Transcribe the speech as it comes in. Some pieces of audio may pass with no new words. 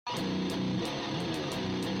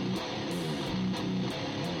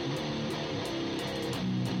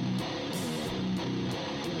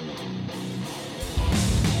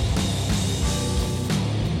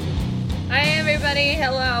everybody.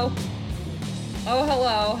 Hello. Oh,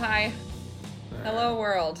 hello. Hi. Hello,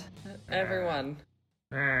 world. Everyone.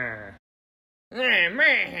 Hi,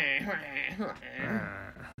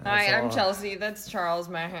 I'm Chelsea. That's Charles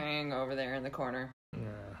Mahang over there in the corner.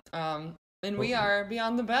 And we are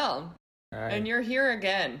Beyond the Bell. Hi. And you're here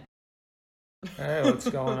again. Hey, what's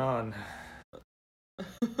going on?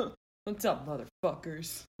 What's up,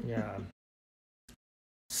 motherfuckers? Yeah.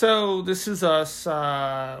 So, this is us.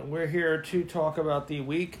 We're here to talk about the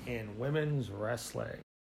week in women's wrestling.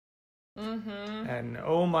 Mm-hmm. And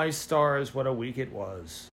oh my stars, what a week it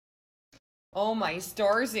was. Oh, my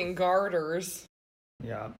stars and garters.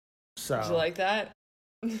 Yeah. So. Did you like that?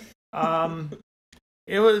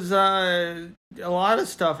 It was, a lot of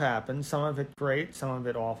stuff happened. Some of it great, some of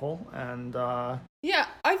it awful. And, yeah,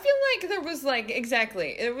 I feel like there was,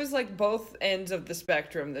 exactly. It was, both ends of the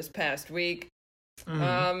spectrum this past week.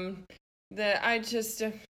 mm-hmm. That I just,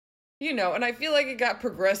 and I feel like it got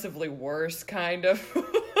progressively worse, kind of.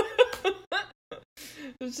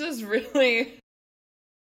 It's just really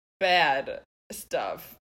bad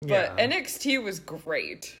stuff. But Yeah. NXT was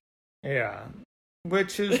great. Yeah.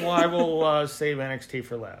 Which is why we'll save NXT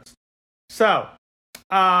for last. So,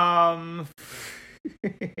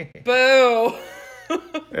 Boo!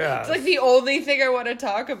 Yeah. It's like the only thing I want to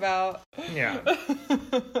talk about. Yeah.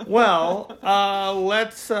 Well,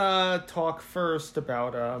 let's talk first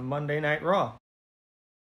about Monday Night Raw,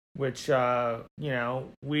 which we're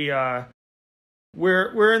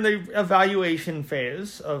in the evaluation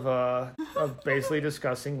phase of basically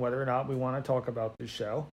discussing whether or not we want to talk about this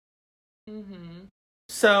show. Mm-hmm.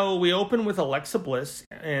 So we open with Alexa Bliss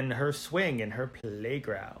in her swing in her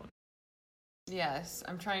playground. Yes,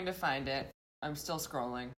 I'm trying to find it. I'm still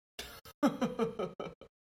scrolling.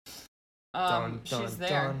 She's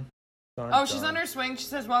there. She's on her swing. She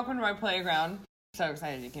says, "Welcome to my playground. So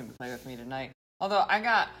excited you came to play with me tonight." Although I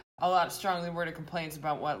got a lot of strongly worded complaints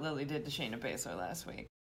about what Lily did to Shayna Baszler last week.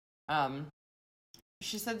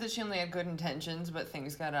 She said that she only had good intentions, but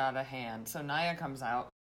things got out of hand. So Nia comes out,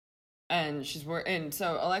 and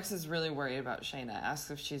so Alexa's really worried about Shayna.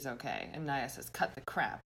 Asks if she's okay, and Nia says, "Cut the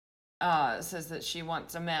crap." Says that she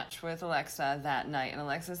wants a match with Alexa that night, and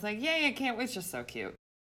Alexa's like, "Yeah, can't wait." It's just so cute.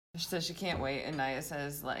 She says she can't wait, and Nia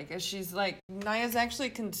says, Nia's actually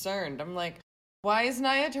concerned. I'm like, why is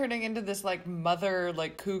Nia turning into this, mother,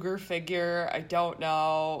 cougar figure? I don't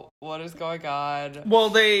know what is going on. Well,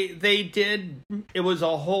 they did, it was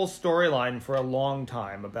a whole storyline for a long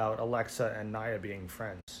time about Alexa and Nia being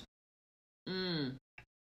friends.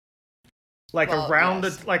 Around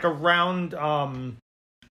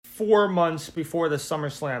 4 months before the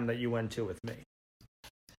SummerSlam that you went to with me.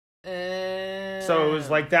 So it was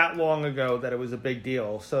that long ago that it was a big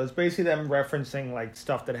deal. So it's basically them referencing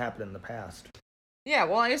stuff that happened in the past. Yeah,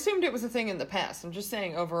 well, I assumed it was a thing in the past. I'm just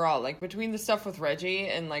saying overall, between the stuff with Reggie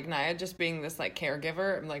and Nia just being this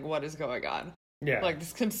caregiver, I'm like, what is going on? Yeah.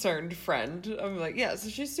 This concerned friend. I'm like, yeah, so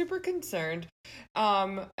she's super concerned.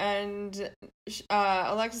 And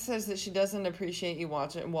Alexa says that she doesn't appreciate you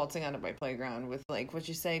waltzing onto my playground with, what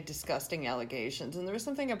you say, disgusting allegations. And there was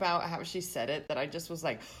something about how she said it that I just was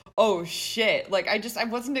like, oh, shit. I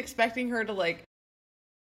wasn't expecting her to,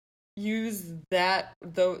 use that,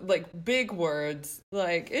 though, big words.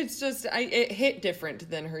 It hit different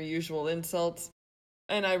than her usual insults.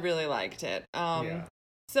 And I really liked it. Yeah.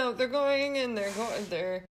 So they're going and they're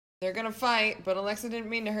gonna fight, but Alexa didn't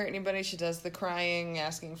mean to hurt anybody. She does the crying,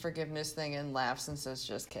 asking forgiveness thing and laughs and says,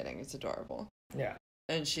 "Just kidding, it's adorable." Yeah.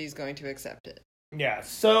 And she's going to accept it. Yeah,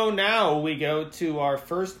 so now we go to our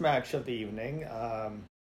first match of the evening,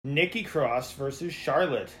 Nikki Cross versus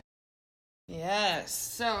Charlotte. Yes.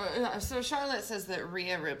 So Charlotte says that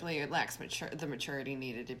Rhea Ripley lacks the maturity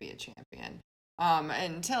needed to be a champion.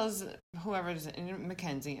 And tells whoever is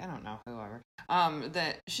Mackenzie, I don't know, whoever,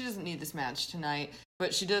 that she doesn't need this match tonight,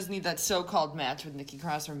 but she does need that so-called match with Nikki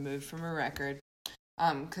Cross removed from her record.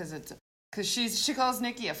 Because she calls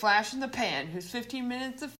Nikki a flash in the pan, whose 15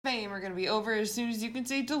 minutes of fame are going to be over as soon as you can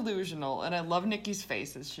say delusional, and I love Nikki's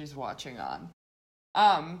face as she's watching on.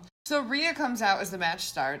 So Rhea comes out as the match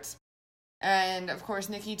starts, and of course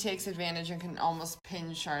Nikki takes advantage and can almost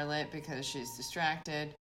pin Charlotte because she's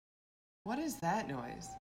distracted. What is that noise?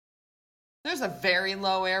 There's a very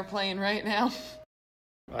low airplane right now.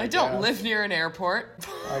 I don't live near an airport.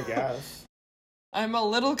 I guess. I'm a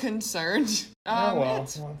little concerned.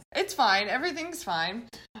 It's fine. Everything's fine.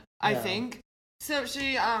 I think. So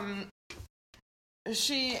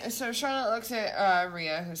Charlotte looks at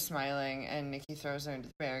Rhea, who's smiling, and Nikki throws her into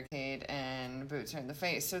the barricade and boots her in the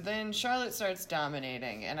face. So then Charlotte starts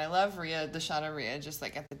dominating, and I love Rhea, the shot of Rhea just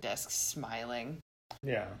at the desk smiling.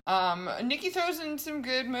 Yeah. Nikki throws in some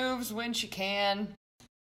good moves when she can.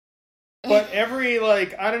 But every,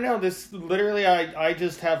 like, I don't know, this, literally, I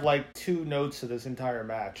just have, like, 2 notes to this entire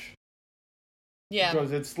match. Yeah.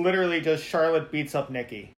 Because it's literally just Charlotte beats up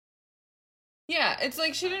Nikki. Yeah, it's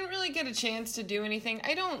like she didn't really get a chance to do anything.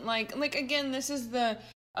 I don't like, again, this is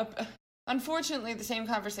unfortunately, the same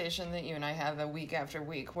conversation that you and I have a week after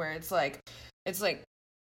week, where it's like,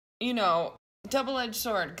 you know, double-edged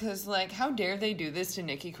sword, because, like, how dare they do this to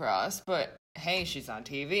Nikki Cross, but, hey, she's on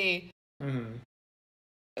TV. Mm-hmm.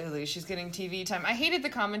 At least she's getting TV time. I hated the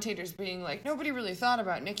commentators being like, nobody really thought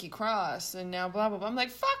about Nikki Cross, and now blah, blah, blah. I'm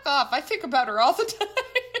like, fuck off, I think about her all the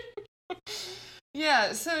time.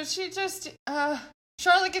 Yeah, so she just,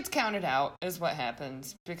 Charlotte gets counted out, is what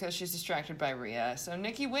happens, because she's distracted by Rhea. So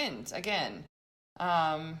Nikki wins, again.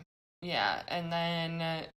 Yeah, and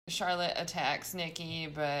then Charlotte attacks Nikki,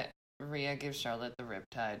 but Rhea gives Charlotte the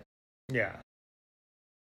riptide. Yeah.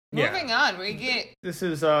 Moving on, we get... This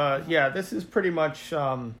is, this is pretty much,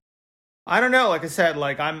 I don't know, like I said,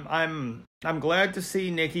 like, I'm glad to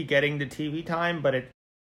see Nikki getting the TV time, but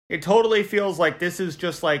it totally feels like this is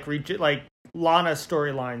just, like, Lana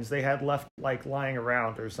storylines they had left, like, lying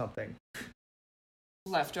around or something.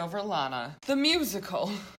 Leftover Lana. The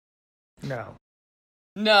musical. No.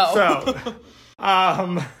 So,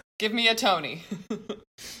 give me a Tony.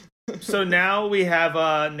 So now we have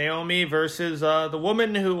Naomi versus the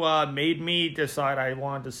woman who made me decide I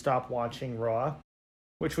wanted to stop watching Raw,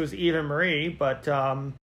 which was Eva Marie, but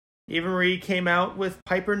Eva Marie came out with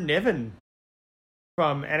Piper Niven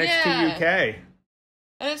from NXT UK.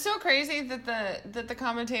 And it's so crazy that the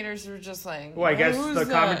commentators were just like, well, I guess the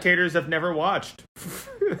commentators have never watched.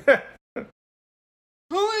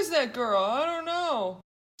 Who is that girl? I don't know.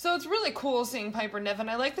 So it's really cool seeing Piper Niven.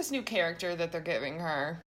 I like this new character that they're giving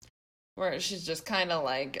her, where she's just kind of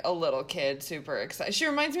like a little kid, super excited. She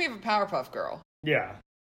reminds me of a Powerpuff Girl. Yeah.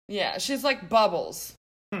 Yeah, she's like Bubbles.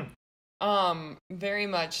 Very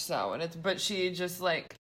much so. But she just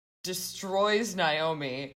like destroys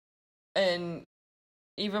Naomi, and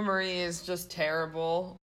Eva Marie is just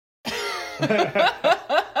terrible. She's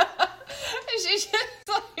just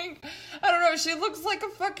like, I don't know, she looks like a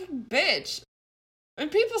fucking bitch.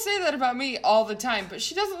 And people say that about me all the time, but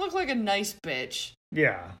she doesn't look like a nice bitch.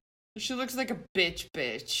 Yeah. She looks like a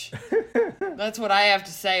bitch. That's what I have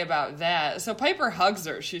to say about that. So Piper hugs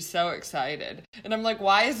her. She's so excited. And I'm like,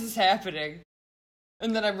 why is this happening?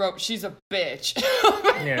 And then I wrote, she's a bitch.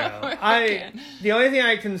 Yeah. The only thing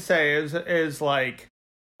I can say is like,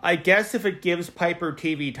 I guess if it gives Piper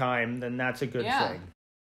TV time, then that's a good thing.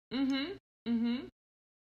 Mm-hmm.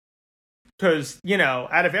 Because, you know,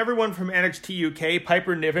 out of everyone from NXT UK,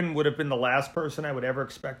 Piper Niven would have been the last person I would ever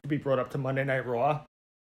expect to be brought up to Monday Night Raw.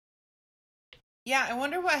 Yeah, I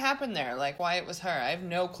wonder what happened there, like why it was her. I have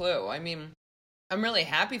no clue. I mean, I'm really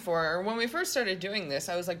happy for her. When we first started doing this,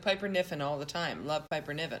 I was like Piper Niven all the time. Love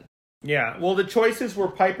Piper Niven. Yeah, well, the choices were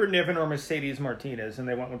Piper Niven or Mercedes Martinez, and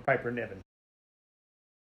they went with Piper Niven.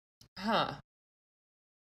 Huh.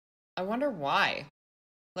 I wonder why.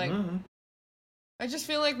 Like, I just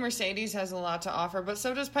feel like Mercedes has a lot to offer, but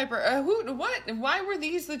so does Piper. Why were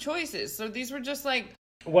these the choices? So these were just like...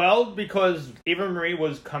 Well, because Eva Marie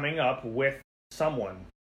was coming up with someone.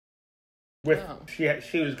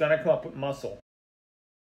 She was going to come up with Muscle.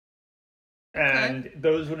 And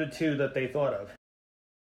those were the two that they thought of.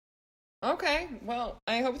 Okay, well,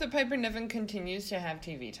 I hope that Piper Niven continues to have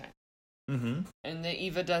TV time. Mm-hmm. And that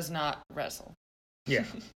Eva does not wrestle. Yeah.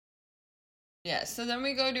 Yeah, so then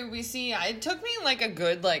we see, it took me like a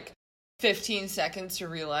good 15 seconds to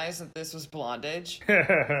realize that this was Blondage.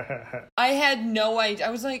 I had no idea.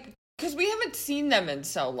 I was like, because we haven't seen them in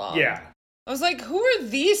so long. Yeah. I was like, who are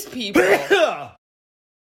these people?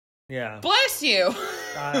 Yeah. Bless you.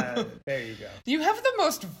 There you go. You have the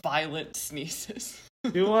most violent sneezes.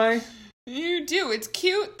 Do I? You do. It's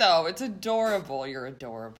cute, though. It's adorable. You're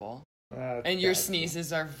adorable. And your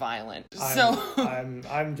sneezes are violent.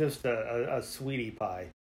 I'm just a sweetie pie.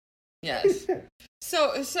 Yes.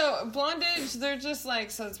 So Blondage, they're just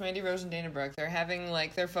like, so it's Mandy Rose and Dana Brooke. They're having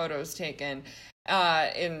their photos taken,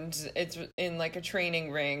 and it's in a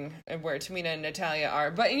training ring where Tamina and Natalya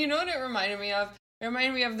are. But you know what it reminded me of? It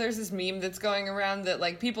reminded me of, there's this meme that's going around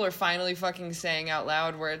that people are finally fucking saying out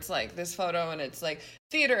loud, where it's this photo and it's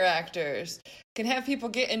theater actors can have people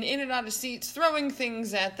getting in and out of seats, throwing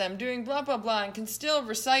things at them, doing blah blah blah, and can still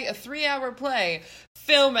recite a 3-hour play.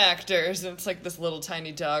 Film actors, and it's this little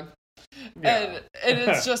tiny dog. Yeah. And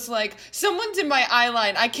it's just someone's in my eye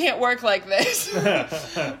line. I can't work like this.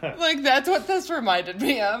 That's what this reminded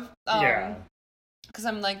me of. Yeah. Because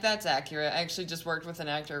I'm like, that's accurate. I actually just worked with an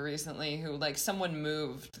actor recently who, like, someone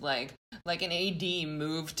moved, like an AD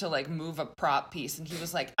moved to, like, move a prop piece, and he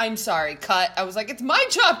was like, I'm sorry, cut. I was like, it's my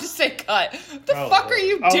job to say cut. What the fuck are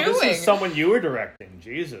you doing? This is someone you were directing.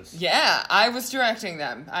 Jesus. Yeah, I was directing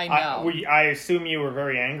them. I know. I assume you were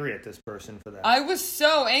very angry at this person for that. I was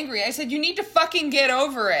so angry. I said, you need to fucking get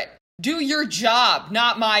over it. Do your job,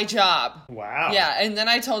 not my job. Wow. Yeah, and then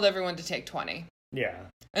I told everyone to take 20. Yeah.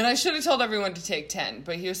 And I should have told everyone to take 10,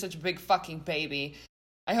 but he was such a big fucking baby.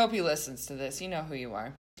 I hope he listens to this. You know who you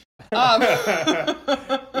are.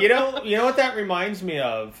 You know what that reminds me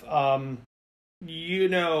of?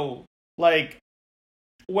 Like,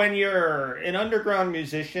 when you're an underground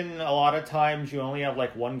musician, a lot of times you only have,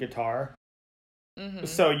 like, one guitar. Mm-hmm.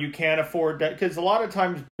 So you can't afford that. Because a lot of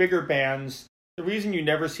times, bigger bands, the reason you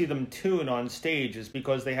never see them tune on stage is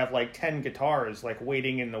because they have, like, 10 guitars, like,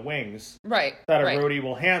 waiting in the wings. Right. That a roadie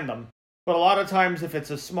will hand them. But a lot of times, if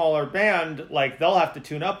it's a smaller band, like, they'll have to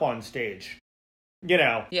tune up on stage. You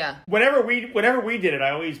know. Yeah. Whenever we did it,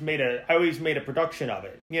 I always made a production of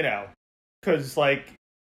it. You know, because, like,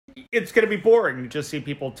 it's gonna be boring to just see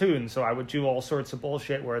people tune. So I would do all sorts of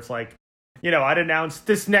bullshit where it's like, you know, I'd announce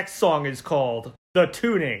this next song is called The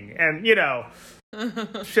Tuning, and, you know.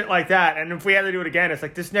 Shit like that. And if we had to do it again, it's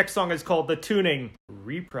like, this next song is called The Tuning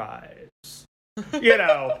Reprise. You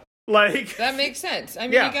know, like, that makes sense. I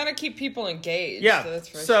mean, you gotta keep people engaged. Yeah. So that's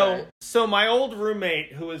for sure. So my old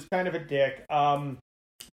roommate, who was kind of a dick,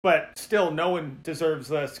 but still, no one deserves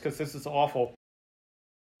this because this is awful.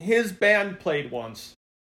 His band played once,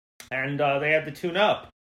 and they had to tune up.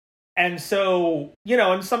 And so, you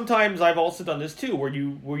know, and sometimes I've also done this too, where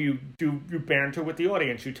you banter with the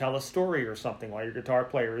audience, you tell a story or something while your guitar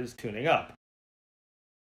player is tuning up.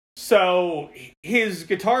 So his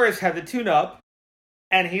guitarist had to tune up,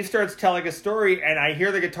 and he starts telling a story, and I hear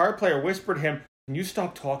the guitar player whisper to him, "Can you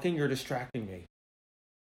stop talking? You're distracting me."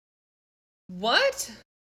 What?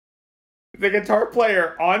 The guitar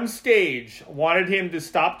player on stage wanted him to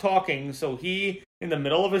stop talking so he, in the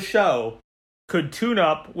middle of a show, could tune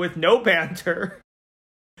up with no banter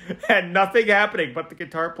and nothing happening but the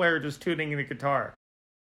guitar player just tuning the guitar.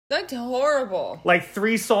 That's horrible. Like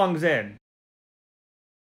 3 songs in.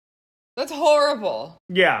 That's horrible.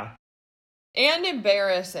 Yeah. And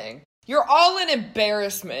embarrassing. You're all an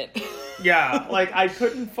embarrassment. Yeah, like, I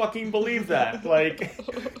couldn't fucking believe that. Like,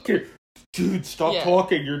 dude, stop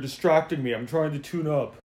talking. You're distracting me. I'm trying to tune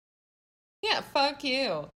up. Yeah, fuck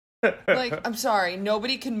you. Like, I'm sorry,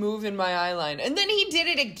 nobody can move in my eye line. And then he did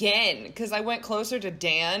it again, because I went closer to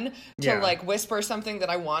Dan to, like, whisper something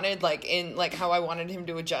that I wanted, like, in, like, how I wanted him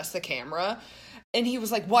to adjust the camera. And he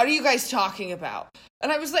was like, what are you guys talking about?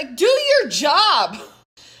 And I was like, do your job!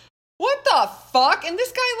 What the fuck? And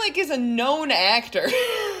this guy, like, is a known actor.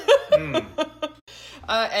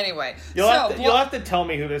 Anyway. You'll have to tell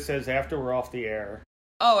me who this is after we're off the air.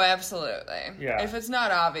 Oh, absolutely. Yeah. If it's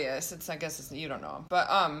not obvious, I guess you don't know.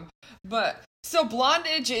 But so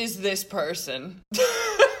Blondage is this person.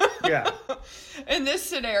 Yeah. In this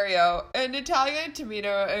scenario, and Natalia and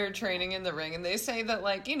Tamina are training in the ring, and they say that,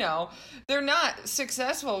 like, you know, they're not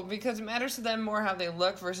successful because it matters to them more how they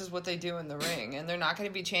look versus what they do in the ring, and they're not going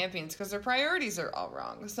to be champions because their priorities are all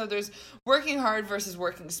wrong. So there's working hard versus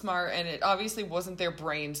working smart, and it obviously wasn't their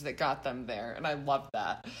brains that got them there, and I love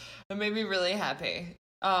that. It made me really happy.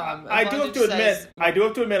 I do have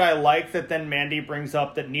to admit, I like that then Mandy brings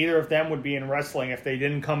up that neither of them would be in wrestling if they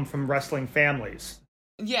didn't come from wrestling families.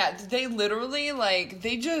 Yeah, they literally, like,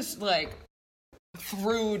 they just, like,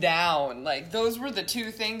 threw down. Like, those were the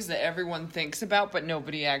 2 things that everyone thinks about, but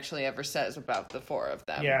nobody actually ever says about the 4 of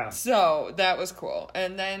them. Yeah. So, that was cool.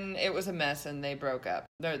 And then it was a mess, and they broke up.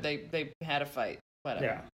 They had a fight. Whatever.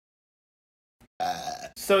 Yeah.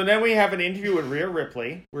 So then we have an interview with Rhea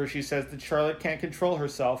Ripley, where she says that Charlotte can't control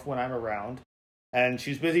herself when I'm around, and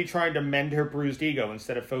she's busy trying to mend her bruised ego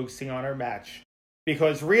instead of focusing on her match.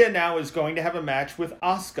 Because Rhea now is going to have a match with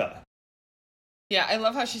Asuka. Yeah, I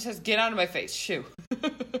love how she says, get out of my face, shoo.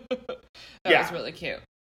 That was really cute.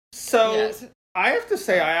 So, I have to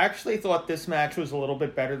say, I actually thought this match was a little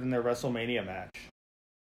bit better than their WrestleMania match.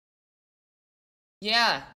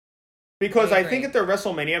 Yeah. Because I think at their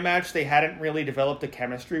WrestleMania match, they hadn't really developed a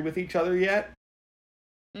chemistry with each other yet.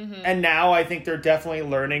 Mm-hmm. And now I think they're definitely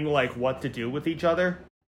learning, like, what to do with each other.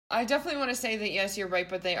 I definitely want to say that, yes, you're right,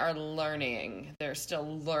 but they are learning. They're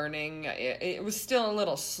still learning. It was still a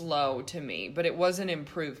little slow to me, but it was an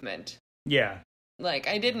improvement. Yeah. Like,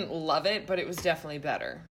 I didn't love it, but it was definitely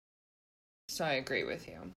better. So I agree with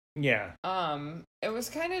you. Yeah. It was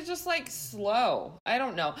kind of just, like, slow. I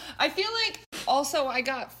don't know. I feel like Also, I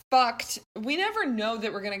got fucked. We never know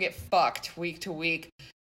that we're gonna get fucked week to week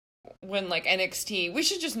when, like, NXT... We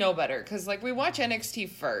should just know better, because, like, we watch NXT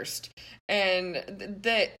first, and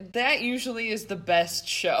that usually is the best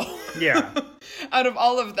show. Yeah. Out of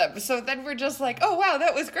all of them. So then we're just like, oh, wow,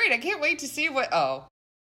 that was great. I can't wait to see what... Oh.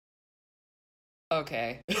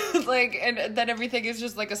 Okay. Like, and then everything is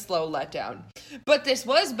just, like, a slow letdown. But this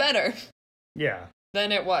was better. Yeah.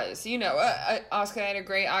 Than it was. You know, Asuka had a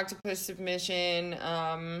great octopus submission.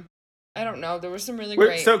 I don't know. There was some really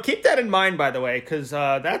great... So keep that in mind, by the way, because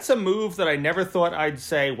that's a move that I never thought I'd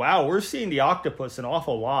say, wow, we're seeing the octopus an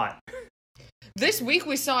awful lot. This week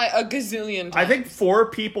we saw it a gazillion times. I think 4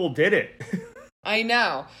 people did it. I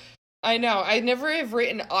know. I never have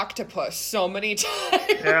written octopus so many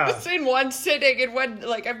times in one sitting. And one,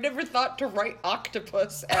 like, I've never thought to write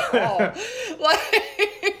octopus at all.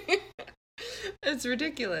 Like, it's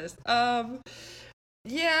ridiculous.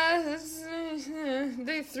 Yeah,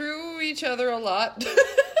 they threw each other a lot.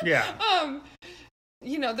 Yeah.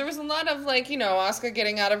 You know, there was a lot of, like, you know, Asuka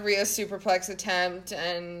getting out of Rhea's superplex attempt,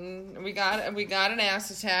 and we got an ass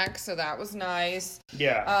attack, so that was nice.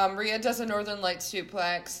 Yeah. Rhea does a Northern Lights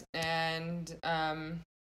suplex, and I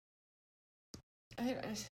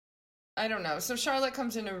don't know. So Charlotte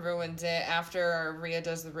comes in and ruins it after Rhea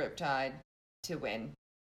does the Riptide to win.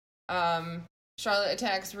 Charlotte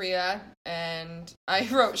attacks Rhea, and I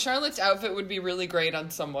wrote, Charlotte's outfit would be really great on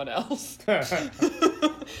someone else.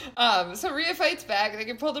 So Rhea fights back, they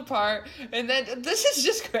get pulled apart, and then, this is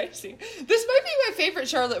just crazy. This might be my favorite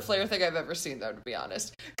Charlotte Flair thing I've ever seen, though, to be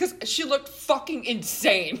honest. Because she looked fucking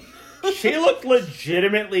insane. She looked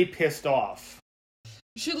legitimately pissed off.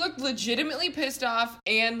 She looked legitimately pissed off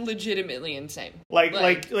and legitimately insane.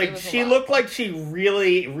 Like she looked like she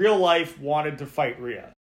really, real life, wanted to fight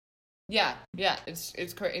Rhea. Yeah,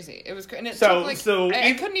 it's crazy. It was crazy. And it took, like,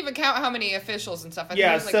 I couldn't even count how many officials and stuff. I think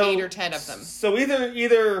it was like 8 or 10 of them. So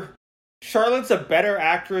either Charlotte's a better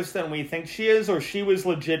actress than we think she is, or she was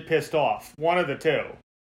legit pissed off. One of the two.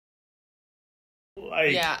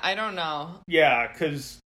 Like, yeah, I don't know. Yeah,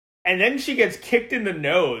 because... And then she gets kicked in the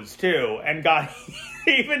nose, too, and got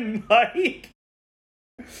even, like...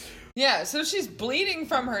 Yeah, so she's bleeding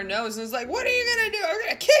from her nose and is like, what are you gonna do? I'm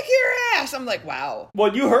gonna kick your ass! I'm like, wow.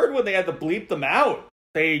 Well, you heard when they had to bleep them out.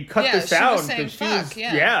 They cut the sound. She was saying fuck,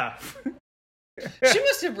 yeah. She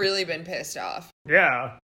must have really been pissed off.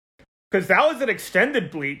 Yeah. Because that was an extended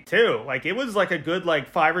bleep, too. Like, it was like a good,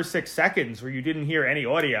 5 or 6 seconds where you didn't hear any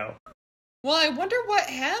audio. Well, I wonder what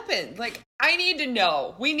happened. Like, I need to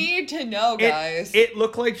know. We need to know, guys. It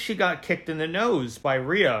looked like she got kicked in the nose by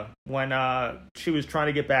Rhea when she was trying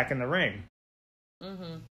to get back in the ring.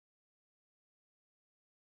 Mm-hmm.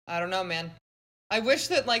 I don't know, man. I wish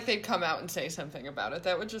that, they'd come out and say something about it.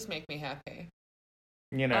 That would just make me happy.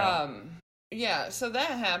 You know. Yeah, so that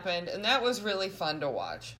happened, and that was really fun to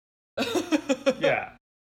watch. Yeah.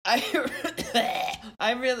 I'm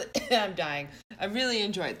dying. I really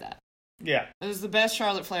enjoyed that. Yeah. It was the best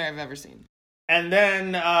Charlotte Flair I've ever seen. And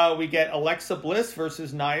then we get Alexa Bliss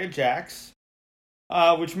versus Nia Jax,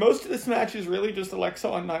 which most of this match is really just Alexa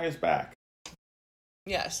on Nia's back.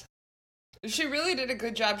 Yes. She really did a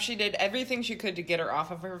good job. She did everything she could to get her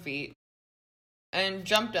off of her feet and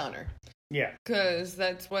jumped on her. Yeah. Because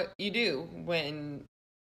that's what you do when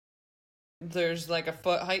there's a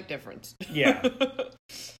foot height difference. Yeah.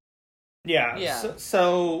 Yeah.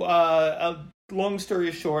 So long story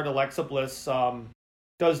short, Alexa Bliss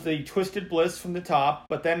does the Twisted Bliss from the top,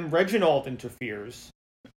 but then Reginald interferes.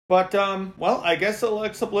 But, I guess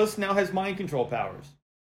Alexa Bliss now has mind control powers.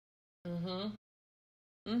 I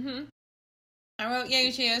wrote, yeah,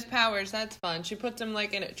 she has powers. That's fun. She puts him,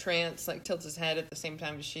 in a trance, tilts his head at the same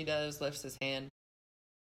time as she does, lifts his hand.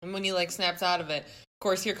 And when he, snaps out of it, of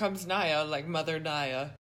course, here comes Nia, Mother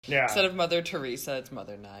Nia. Yeah. Instead of Mother Teresa, it's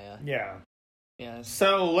Mother Nia. Yeah. Yes.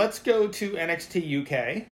 So let's go to NXT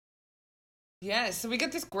UK. Yeah, so we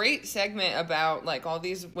get this great segment about all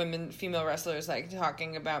these female wrestlers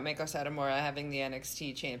talking about Meiko Satomura having the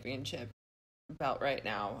NXT Championship belt right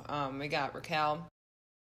now. We got Raquel,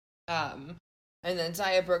 and then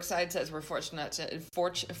Zaya Brookside says we're fortunate.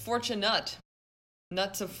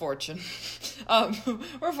 Nuts of fortune.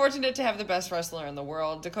 We're fortunate to have the best wrestler in the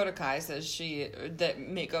world. Dakota Kai says that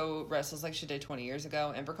Meiko wrestles like she did 20 years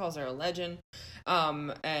ago. Ember calls her a legend.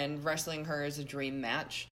 And wrestling her is a dream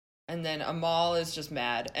match. And then Amal is just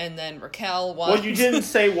mad. And then Raquel wants... Well, you didn't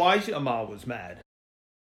say why Amal was mad.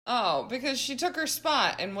 Oh, because she took her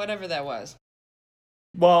spot in whatever that was.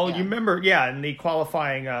 Well, yeah. You remember, in the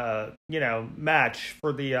qualifying, match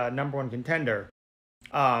for the number one contender.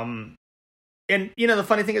 And, the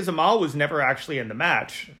funny thing is Amal was never actually in the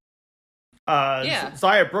match.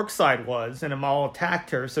 Xia Brookside was, and Amal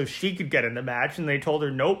attacked her so she could get in the match, and they told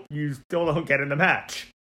her, nope, you still don't get in the match.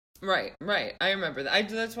 Right. I remember that.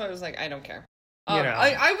 That's why I was like, I don't care. You know.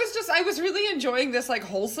 I was really enjoying this like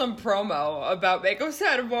wholesome promo about Mako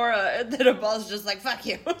Satomura, and then Amal's just like, fuck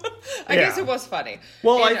you. I guess it was funny.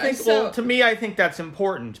 Well, and, to me, I think that's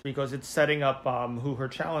important because it's setting up who her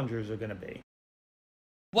challengers are going to be.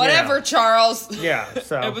 Whatever, Charles. Yeah,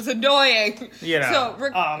 so it was annoying. So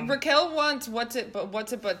Raquel wants what's it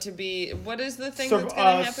but to be. What is the thing that's going to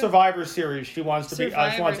happen? Survivor Series. She wants to be.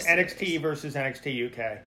 She wants Series. NXT versus NXT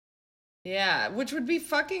UK. Yeah, which would be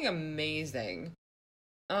fucking amazing.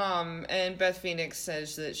 And Beth Phoenix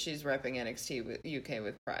says that she's repping NXT UK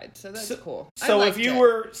with pride, so that's cool. So if you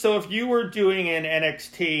were doing an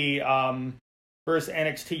NXT versus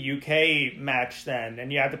NXT UK match then,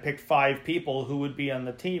 and you had to pick 5 people, who would be on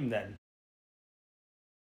the team then?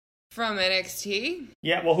 From NXT?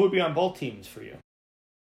 Yeah, well, who would be on both teams for you?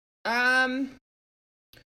 That's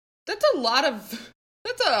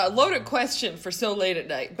a loaded question for so late at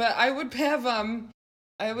night, but I would have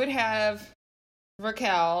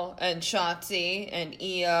Raquel and Shotzi and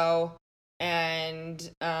Io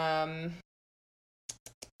and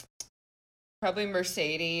probably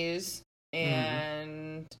Mercedes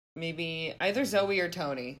and maybe either Zoe or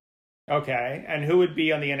Tony. Okay, and who would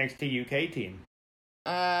be on the NXT UK team?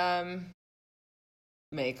 Mako.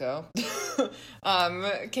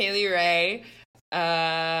 Kaylee Ray.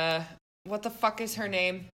 What the fuck is her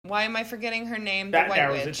name? Why am I forgetting her name? That the White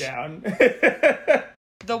narrows Witch. it down.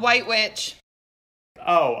 The White Witch.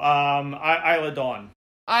 Oh, Isla Dawn.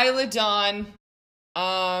 Isla Dawn.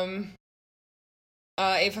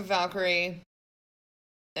 Ava Valkyrie.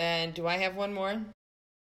 And do I have one more?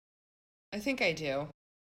 I think I do.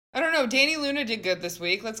 I don't know. Danny Luna did good this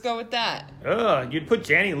week. Let's go with that. You'd put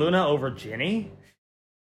Danny Luna over Ginny?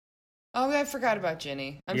 Oh, I forgot about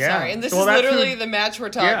Ginny. I'm Yeah. sorry. And this is literally the match we're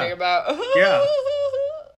talking about. Yeah.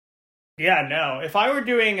 Yeah, no. If I were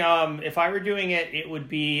doing it, it would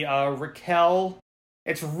be Raquel.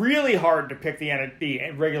 It's really hard to pick the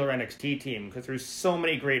regular NXT team because there's so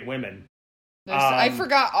many great women. I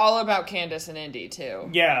forgot all about Candice and Indy too.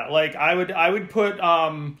 Yeah, like I would put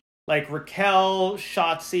like Raquel,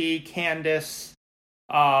 Shotzi, Candice,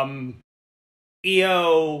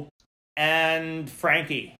 Io, and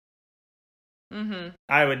Frankie. Mm-hmm.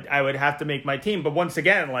 I would have to make my team, but once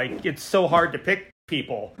again, like it's so hard to pick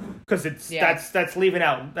people because that's leaving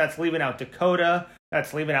out Dakota,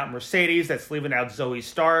 that's leaving out Mercedes, that's leaving out Zoe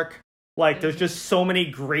Stark. Like there's just so many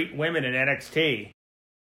great women in NXT.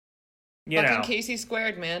 You know, Casey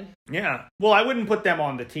squared, man. Yeah. Well, I wouldn't put them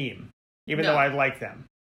on the team, even though I like them.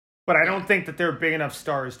 But I don't think that they're big enough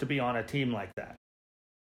stars to be on a team like that.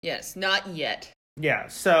 Yes, not yet. Yeah.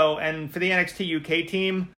 So, and for the NXT UK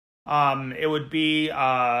team, it would be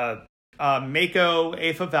Mako,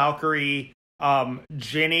 Ava Valkyrie,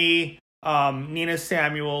 Ginny, Nina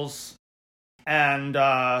Samuels, and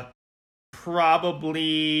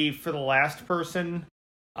probably for the last person,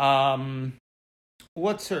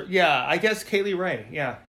 what's her? Yeah, I guess Kaylee Ray.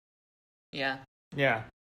 Yeah.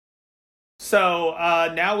 So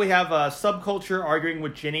now we have Subculture arguing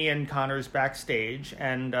with Ginny and Connors backstage,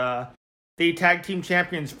 and the tag team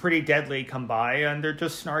champions Pretty Deadly come by, and they're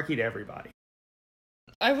just snarky to everybody.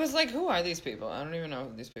 I was like, who are these people? I don't even know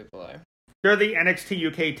who these people are. They're the NXT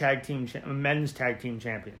UK men's tag team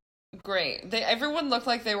champions. Great. Everyone looked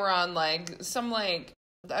like they were on like some like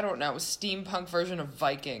I don't know steampunk version of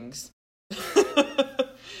Vikings.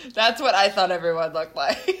 That's what I thought everyone looked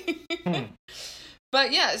like.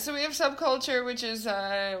 But yeah, so we have Subculture, which is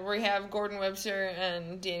we have Gordon Webster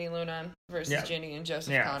and Danny Luna versus Ginny and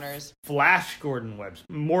Joseph Connors. Flash Morgan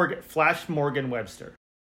Webster.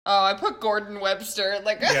 Oh, I put Gordon Webster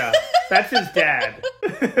yeah, that's his dad.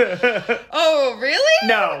 Oh, really?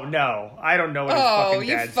 No, I don't know what his fucking dad's name. Oh,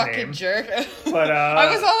 you fucking jerk! But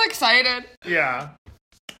I was all excited. Yeah.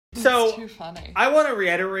 So too funny. I want to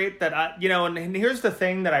reiterate that and here's the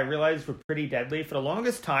thing that I realized with Pretty Deadly. For the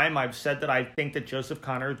longest time, I've said that I think that Joseph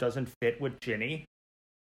Connors doesn't fit with Ginny.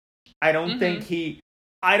 I don't think he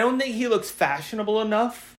looks fashionable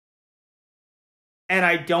enough. And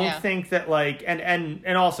I don't think that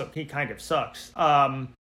and also he kind of sucks.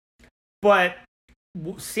 But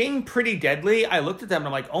seeing Pretty Deadly, I looked at them and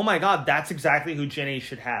I'm like, oh my god, that's exactly who Ginny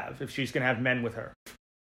should have if she's gonna have men with her.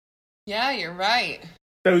 Yeah, you're right.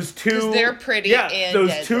 Those two, 'cause they're pretty and those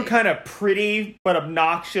deadly. two kind of pretty but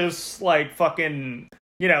obnoxious, like fucking,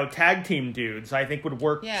 tag team dudes, I think would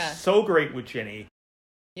work so great with Ginny.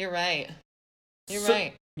 You're right. You're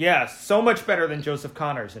right. Yeah, so much better than Joseph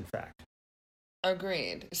Connors, in fact.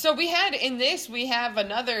 Agreed. So we have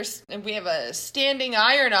a standing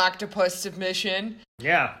Iron Octopus submission.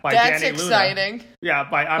 Yeah, by That's Danny exciting. Luna. Yeah,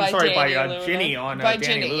 by Ginny on by Danny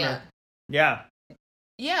Ginny, Luna. Yeah.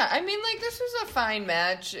 Yeah, I mean, like, this was a fine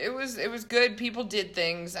match. It was good. People did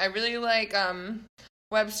things. I really like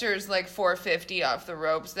Webster's like 450 off the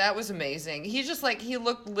ropes. That was amazing. He just like he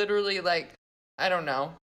looked literally like, I don't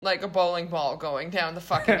know, like a bowling ball going down the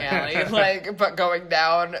fucking alley, like, but going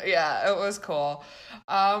down. Yeah, it was cool.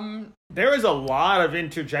 There was a lot of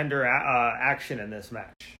intergender action in this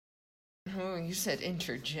match. Oh, you said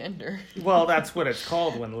intergender. Well, that's what it's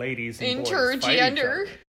called when ladies and boys fight each other.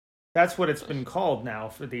 That's what it's been called now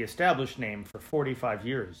for the established name for 45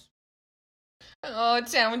 years. Oh, it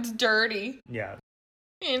sounds dirty. Yeah.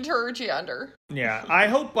 Intergender. Yeah. I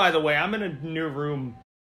hope, by the way, I'm in a new room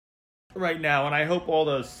right now, and I hope all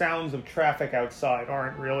those sounds of traffic outside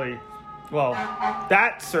aren't really... Well,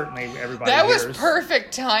 that certainly everybody hears. That was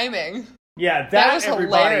perfect timing. Yeah, that was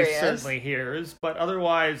everybody hilarious. certainly hears, but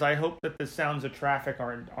otherwise, I hope that the sounds of traffic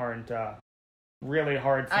aren't really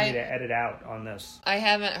hard for me to edit out on this. I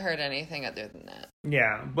haven't heard anything other than that.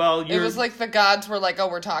 Yeah, well, it was like the gods were like, "Oh,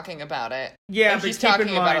 we're talking about it." Yeah, but he's talking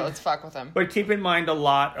about it. Let's fuck with him. But keep in mind, a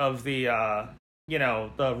lot of the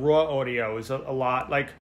the raw audio is a lot like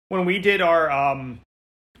when we did our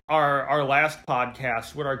last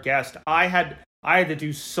podcast with our guest. I had to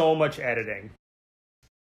do so much editing.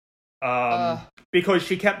 Because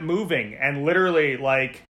she kept moving, and literally,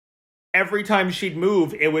 like, every time she'd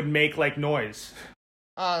move, it would make, like, noise.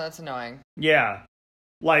 Oh, that's annoying. Yeah.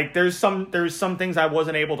 Like, there's some things I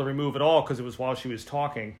wasn't able to remove at all, because it was while she was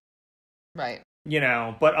talking. Right. You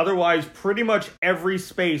know, but otherwise, pretty much every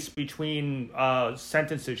space between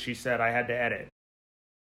sentences she said I had to edit.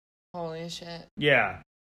 Holy shit. Yeah.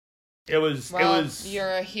 It was... you're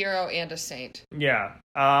a hero and a saint. Yeah.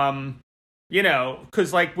 You know,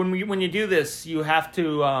 because like when you do this, you have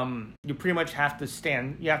to you pretty much have to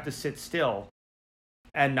stand. You have to sit still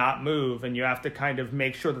and not move, and you have to kind of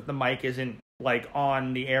make sure that the mic isn't like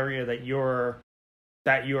on the area that you're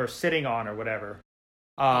sitting on or whatever.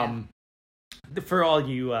 For all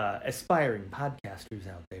you aspiring podcasters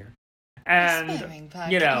out there, and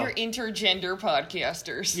you know, you're intergender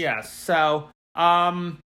podcasters. Yes. So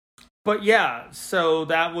but yeah, so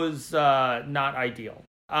that was not ideal.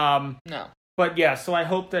 No. But yeah, so I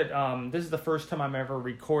hope that this is the first time I'm ever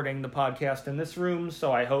recording the podcast in this room,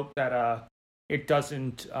 so I hope that it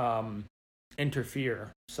doesn't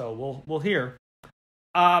interfere. So we'll hear.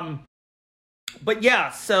 But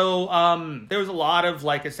yeah, so there was a lot of,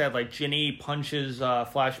 like I said, like Ginny punches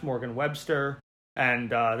Flash Morgan Webster,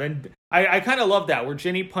 and then I kind of love that where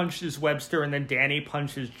Ginny punches Webster and then Danny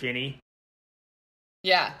punches Ginny.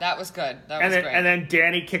 Yeah, that was good. That was great. And then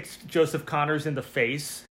Danny kicks Joseph Connors in the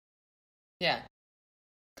face. Yeah.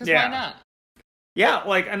 Because why not? Yeah,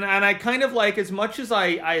 like, and I kind of like, as much as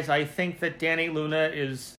I think that Danny Luna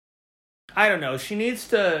is, I don't know, she needs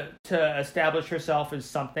to establish herself as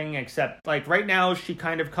something, except, like, right now she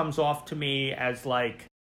kind of comes off to me as, like,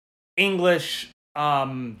 English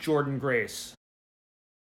Jordan Grace.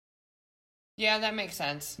 Yeah, that makes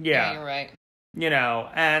sense. Yeah, you're right. You know,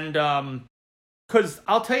 and, because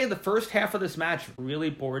I'll tell you, the first half of this match really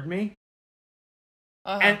bored me.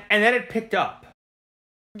 And then it picked up.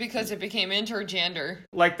 Because it became intergender.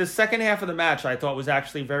 Like, the second half of the match I thought was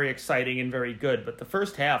actually very exciting and very good, but the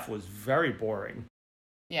first half was very boring.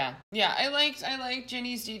 Yeah. Yeah, I liked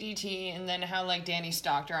Ginny's DDT, and then how, like, Danny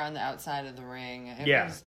stalked her on the outside of the ring. It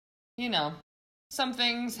was, you know, some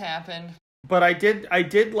things happened. But I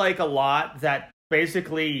did like a lot that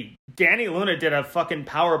basically Danny Luna did a fucking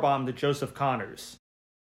powerbomb to Joseph Connors.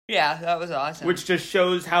 Yeah, that was awesome. Which just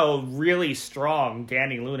shows how really strong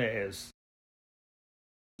Danny Luna is.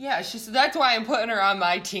 Yeah, that's why I'm putting her on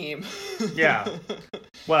my team. Yeah.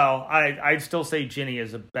 Well, I'd still say Ginny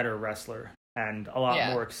is a better wrestler and a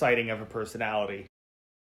lot more exciting of a personality.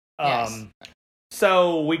 Yes.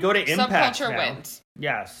 So we go to Impact Subculture now. wins.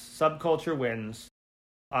 Yes, Subculture wins.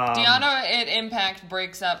 Deanna at Impact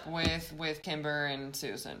breaks up with Kimber and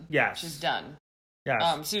Susan. Yes. She's done.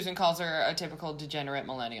 Yes. Susan calls her a typical degenerate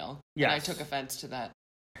millennial. Yes. And I took offense to that.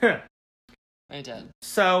 I did.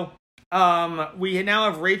 So, we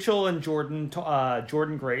now have Rachel and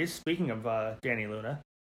Jordan Grace, speaking of Danny Luna,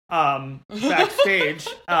 backstage.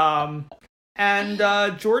 And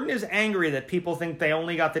Jordan is angry that people think they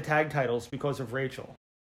only got the tag titles because of Rachel.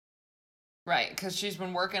 Right, because she's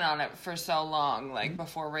been working on it for so long, like,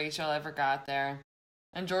 before Rachel ever got there.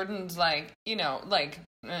 And Jordan's like, you know, like,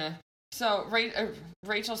 So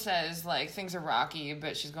Rachel says, like, things are rocky,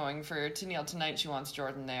 but she's going for Tennille tonight. She wants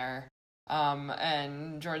Jordan there.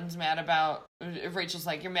 And Jordan's mad about, Rachel's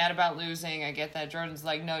like, you're mad about losing. I get that. Jordan's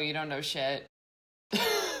like, no, you don't know shit.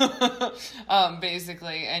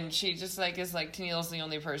 Basically, and she just like is like, Tennille's the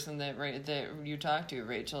only person that you talk to,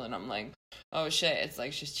 Rachel, and I'm like, oh shit, it's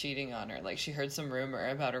like she's cheating on her. Like she heard some rumor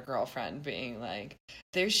about her girlfriend being like,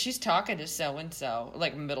 she's talking to so and so,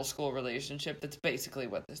 like middle school relationship. That's basically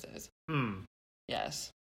what this is. Yes.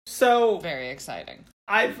 So very exciting.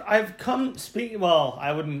 I've come well,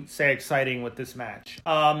 I wouldn't say exciting with this match.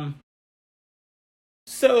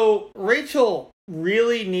 So Rachel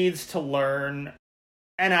really needs to learn.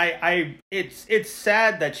 And it's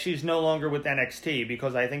sad that she's no longer with NXT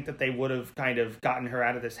because I think that they would have kind of gotten her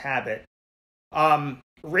out of this habit.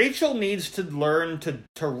 Rachel needs to learn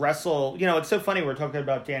to wrestle. You know, it's so funny we're talking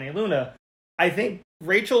about Dani Luna. I think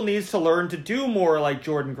Rachel needs to learn to do more like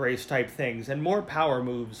Jordynne Grace type things and more power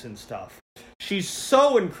moves and stuff. She's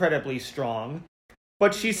so incredibly strong,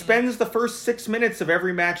 but she spends the first 6 minutes of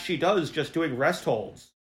every match she does just doing rest holds.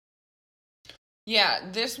 Yeah,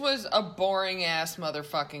 this was a boring-ass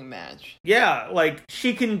motherfucking match. Yeah, like,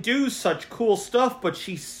 she can do such cool stuff, but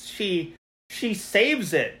she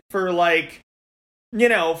saves it for, like,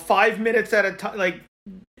 5 minutes at a time. Like,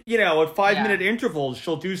 at 5-minute intervals,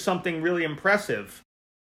 she'll do something really impressive.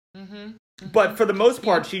 But for the most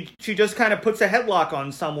part, she just kind of puts a headlock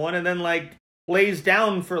on someone and then, like, lays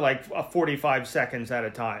down for, like, 45 seconds at a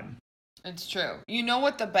time. It's true. You know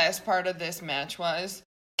what the best part of this match was?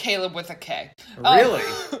 Caleb with a K. Really?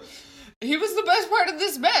 He was the best part of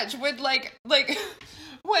this match with like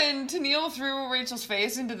when Tennille threw Rachel's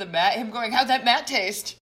face into the mat, him going, how'd that mat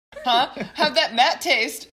taste? Huh? How'd that mat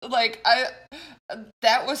taste? Like,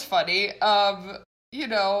 that was funny. I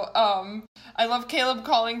love Caleb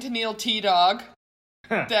calling Tennille T-Dog.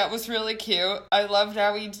 That was really cute. I loved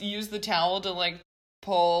how he used the towel to like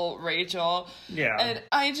pull Rachel. Yeah. And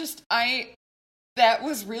that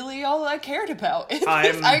was really all I cared about.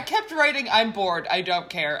 I kept writing, I'm bored. I don't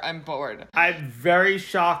care. I'm bored. I'm very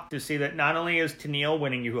shocked to see that not only is Tennille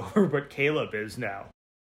winning you over, but Caleb is now.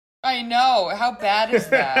 I know. How bad is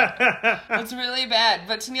that? It's really bad.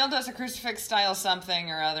 But Tennille does a crucifix style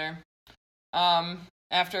something or other.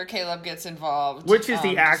 After Caleb gets involved. Which is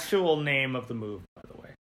the actual name of the move, by the way.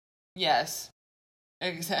 Yes.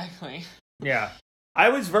 Exactly. Yeah. I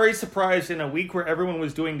was very surprised in a week where everyone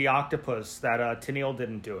was doing the octopus that Tennille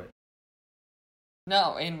didn't do it.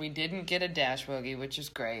 No, and we didn't get a dash boogie, which is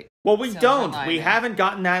great. Well, we don't. We haven't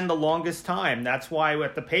gotten that in the longest time. That's why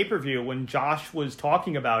at the pay-per-view, when Josh was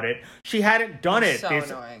talking about it, she hadn't done it. So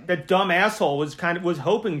annoying. The dumb asshole was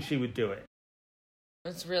hoping she would do it.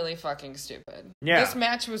 It's really fucking stupid. Yeah. This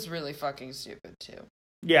match was really fucking stupid, too.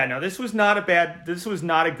 Yeah, no, this was not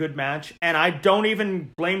a good match, and I don't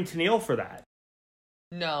even blame Tennille for that.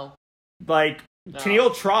 No. Like, no.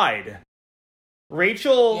 Tennille tried.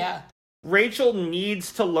 Rachel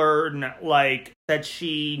needs to learn, like, that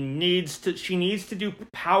she needs to do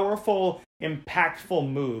powerful,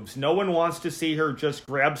 impactful moves. No one wants to see her just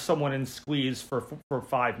grab someone and squeeze for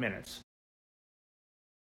 5 minutes.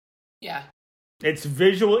 Yeah. It's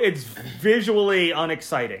visually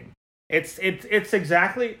unexciting. It's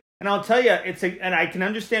exactly. And I'll tell you, and I can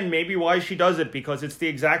understand maybe why she does it, because it's the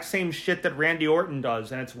exact same shit that Randy Orton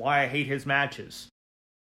does, and it's why I hate his matches.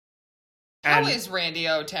 How is Randy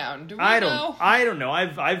O-Town? Do we know? I don't know.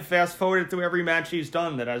 I've fast forwarded through every match he's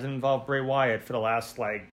done that doesn't involve Bray Wyatt for the last,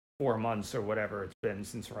 4 months or whatever it's been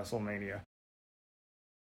since WrestleMania.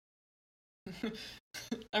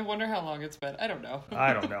 I wonder how long it's been. I don't know.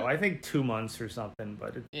 I don't know. I think 2 months or something,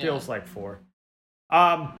 but it feels like 4.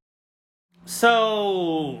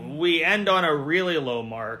 So we end on a really low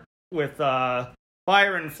mark with Fire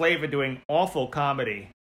and Flava doing awful comedy.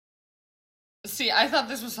 See, I thought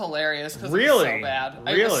this was hilarious because really? It was so bad.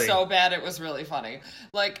 Really? It was so bad, it was really funny.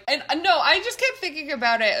 I just kept thinking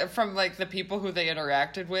about it from, the people who they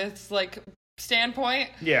interacted with, standpoint.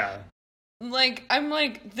 Yeah.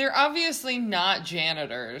 They're obviously not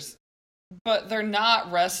janitors, but they're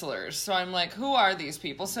not wrestlers. So I'm like, who are these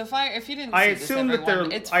people? So if you didn't see this,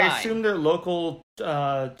 everyone, it's fine. I assume they're local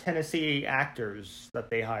Tennessee actors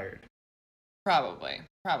that they hired. Probably.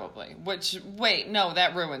 Which, wait, no,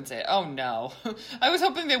 that ruins it. Oh, no. I was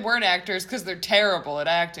hoping they weren't actors because they're terrible at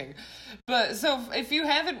acting. But, so, if you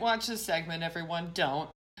haven't watched this segment, everyone,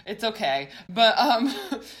 don't. It's okay. But,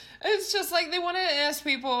 it's just they want to ask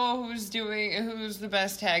people who's the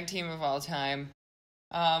best tag team of all time.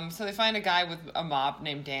 So they find a guy with a mop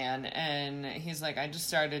named Dan, and he's like, I just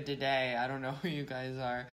started today. I don't know who you guys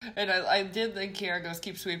are. And I did think Kiara goes,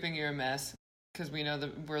 keep sweeping, you're a mess. Because we know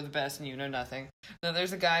that we're the best and you know nothing. Then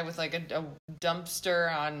there's a guy with a dumpster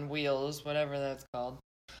on wheels, whatever that's called.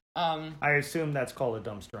 I assume that's called a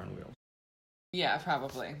dumpster on wheels. Yeah,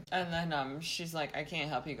 probably. And then she's like, I can't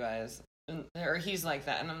help you guys. Or he's like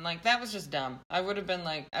that. And I'm like, that was just dumb. I would have been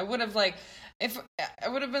like,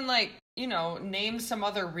 name some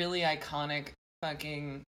other really iconic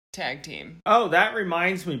fucking tag team. Oh, that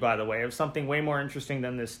reminds me, by the way, of something way more interesting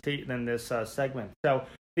than this segment. So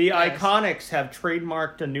the Iconics have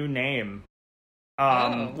trademarked a new name,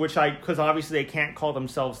 because obviously they can't call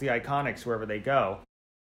themselves the Iconics wherever they go.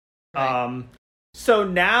 Right. So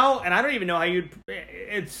now, and I don't even know how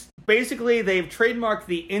it's basically they've trademarked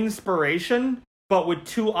the Inspiration, but with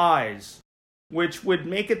 2 eyes, which would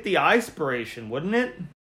make it the Ispiration, wouldn't it?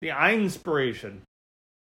 The Inspiration.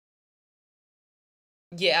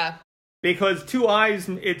 Yeah. Because 2 eyes,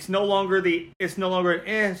 it's no longer an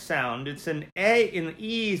eh sound, it's an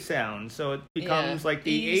e sound, so it becomes like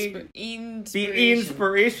the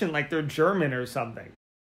Inspiration, like they're German or something.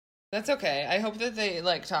 That's okay. I hope that they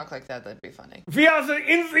talk like that. That'd be funny. We are the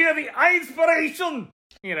Inspiration. It's an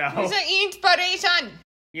inspiration.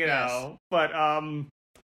 But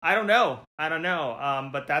I don't know.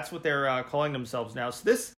 But that's what they're calling themselves now. So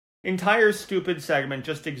this entire stupid segment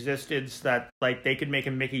just existed so that they could make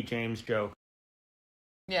a Mickey James joke.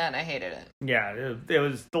 Yeah, and I hated it. Yeah, it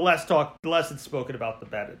was the less it's spoken about, the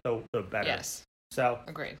better. The better. Yes. So,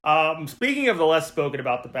 agreed. Speaking of the less spoken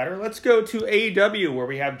about, the better, let's go to AEW, where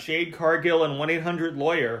we have Jade Cargill and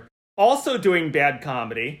 1-800-Lawyer also doing bad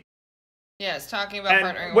comedy. Yes, talking about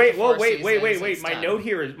partnering with Wait. My note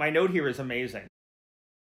here is amazing.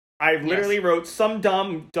 I literally wrote some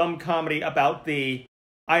dumb comedy about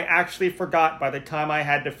I actually forgot by the time I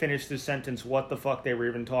had to finish the sentence what the fuck they were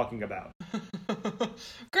even talking about.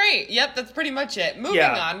 Great. Yep, that's pretty much it. Moving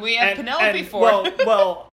on. We have Penelope Ford.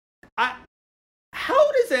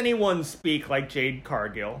 How does anyone speak like Jade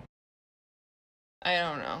Cargill? I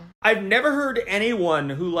don't know. I've never heard anyone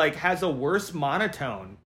who has a worse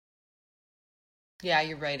monotone. Yeah,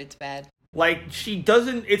 you're right. It's bad. She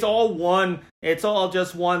doesn't. It's all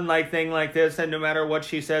just one thing like this, and no matter what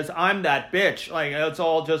she says, I'm that bitch. It's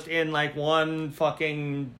all just in one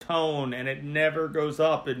fucking tone, and it never goes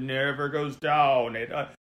up. It never goes down.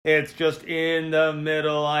 It's just in the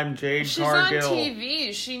middle. I'm Jade Cargill. She's on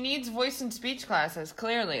TV. She needs voice and speech classes,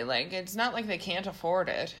 clearly. It's not like they can't afford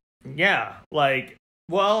it. Yeah, I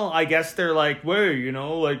guess they're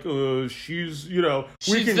she's,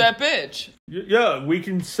 she's that bitch. Yeah, we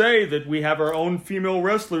can say that we have our own female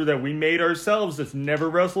wrestler that we made ourselves that's never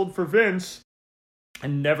wrestled for Vince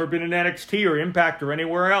and never been in NXT or Impact or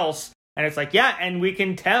anywhere else. And it's and we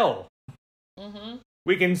can tell. Mm-hmm.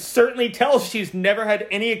 We can certainly tell she's never had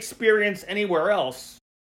any experience anywhere else.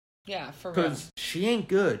 Yeah, for real. Because she ain't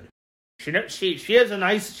good. She has a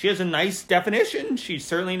nice definition. She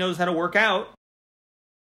certainly knows how to work out.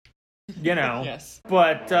 Yes.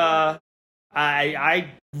 But I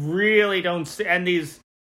really don't see, and these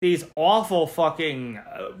awful fucking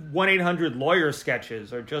 1-800-Lawyer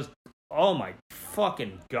sketches are just, oh my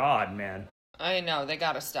fucking god, man. I know, they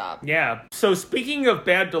gotta stop. Yeah. So speaking of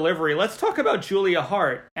bad delivery, let's talk about Julia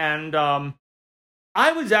Hart. And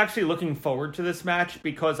I was actually looking forward to this match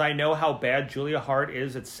because I know how bad Julia Hart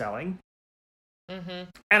is at selling. Mm-hmm.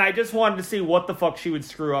 And I just wanted to see what the fuck she would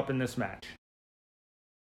screw up in this match.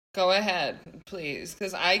 Go ahead, please,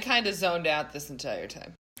 because I kind of zoned out this entire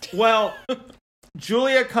time. Well,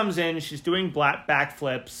 Julia comes in, she's doing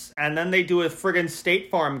backflips, and then they do a friggin'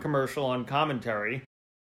 State Farm commercial on commentary.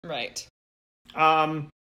 Right.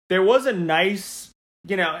 There was a nice,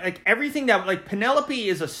 everything that, Penelope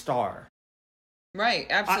is a star. Right,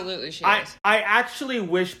 absolutely she is. I actually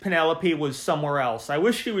wish Penelope was somewhere else. I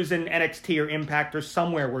wish she was in NXT or Impact or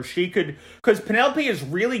somewhere where she could, because Penelope is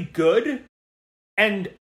really good,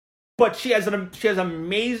 but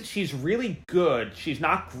she's really good. She's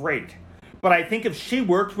not great. But I think if she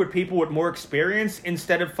worked with people with more experience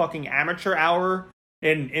instead of fucking amateur hour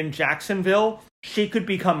in Jacksonville, she could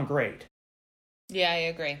become great. Yeah, I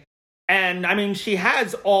agree. And, she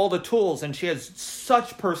has all the tools, and she has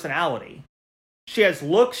such personality. She has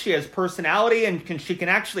looks, she has personality, and she can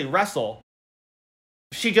actually wrestle.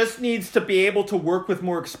 She just needs to be able to work with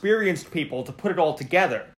more experienced people to put it all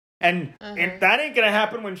together. And that ain't gonna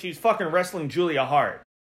happen when she's fucking wrestling Julia Hart.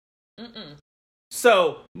 Mm-mm.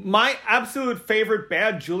 So, my absolute favorite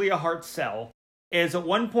bad Julia Hart sell is at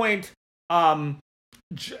one point, Penelope's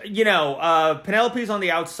on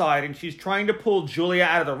the outside and she's trying to pull Julia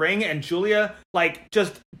out of the ring, and Julia,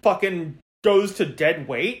 just fucking goes to dead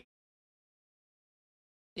weight.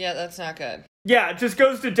 Yeah, that's not good. Yeah, just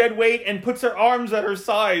goes to dead weight and puts her arms at her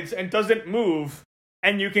sides and doesn't move.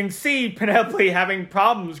 And you can see Penelope having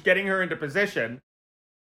problems getting her into position.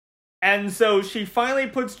 And so she finally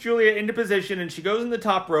puts Julia into position, and she goes in the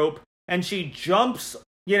top rope, and she jumps,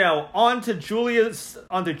 onto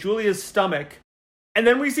Julia's stomach. And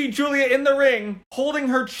then we see Julia in the ring holding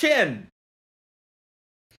her chin.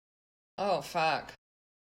 Oh, fuck.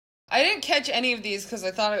 I didn't catch any of these because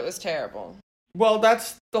I thought it was terrible. Well,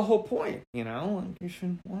 that's the whole point, You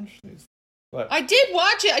should watch these. But I did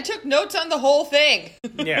watch it. I took notes on the whole thing.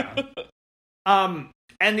 Yeah.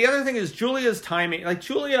 And the other thing is Julia's timing. Like,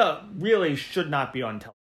 Julia really should not be on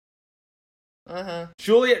television. Uh-huh.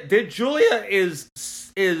 Julia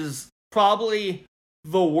is probably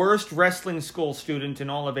the worst wrestling school student in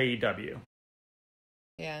all of AEW.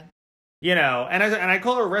 Yeah. And I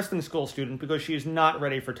call her a wrestling school student because she's not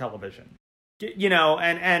ready for television.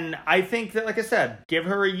 And I think that, like I said, give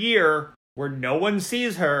her a year where no one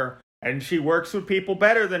sees her and she works with people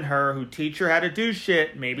better than her who teach her how to do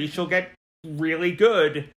shit. Maybe she'll get really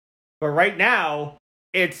good. But right now,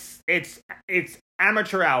 it's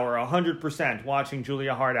amateur hour 100% watching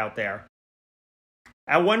Julia Hart out there.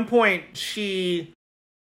 At one point, she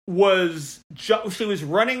was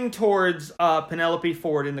running towards Penelope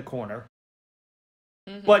Ford in the corner.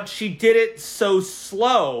 Mm-hmm. But she did it so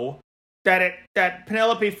slow that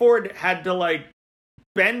Penelope Ford had to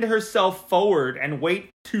bend herself forward and wait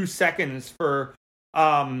 2 seconds for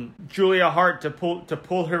Julia Hart to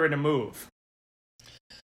pull her in a move.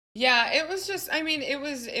 Yeah, it was just,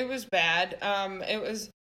 it was bad. It was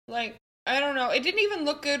I don't know. It didn't even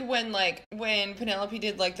look good when Penelope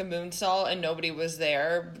did the moonsault and nobody was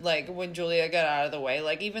there. When Julia got out of the way,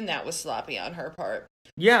 even that was sloppy on her part.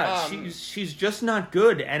 Yeah, she's just not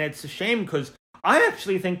good, and it's a shame because I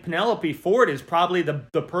actually think Penelope Ford is probably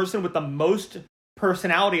the person with the most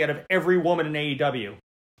personality out of every woman in AEW.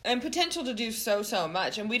 And potential to do so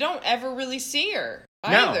much, and we don't ever really see her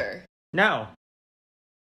either. No.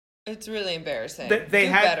 It's really embarrassing. They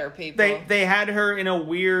had better, people. They had her in a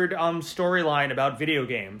weird storyline about video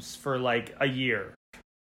games for a year.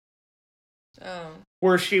 Oh.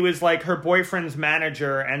 Where she was her boyfriend's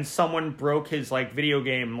manager and someone broke his video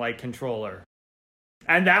game controller.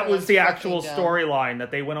 And that was the actual storyline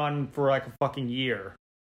that they went on for a fucking year.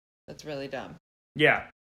 That's really dumb. Yeah.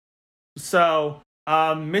 So,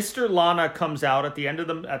 Mr. Lana comes out at the end of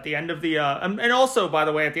the and also, by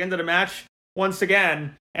the way, at the end of the match, once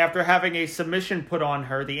again, after having a submission put on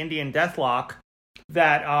her, the Indian Deathlock,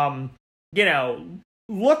 that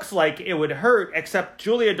looks like it would hurt, except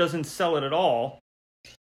Julia doesn't sell it at all.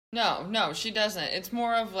 No, she doesn't. It's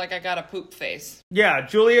more of I got a poop face. Yeah,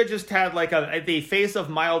 Julia just had the face of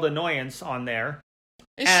mild annoyance on there.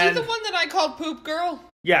 Is she the one that I called Poop Girl?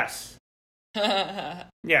 Yes.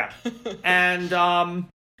 Yeah. And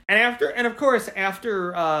of course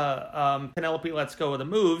after Penelope lets go of the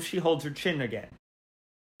move, she holds her chin again.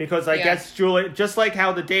 Because I guess Julia, just like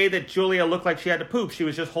how the day that Julia looked like she had to poop, she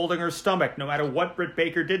was just holding her stomach no matter what Britt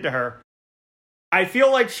Baker did to her. I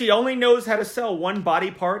feel like she only knows how to sell one body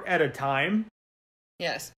part at a time.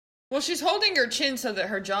 Yes. Well, she's holding her chin so that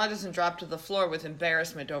her jaw doesn't drop to the floor with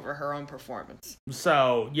embarrassment over her own performance.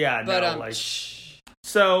 So, yeah,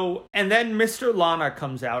 So, and then Mr. Lana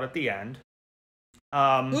comes out at the end.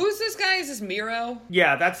 Who's this guy? Is this Miro?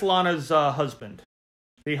 Yeah, that's Lana's husband.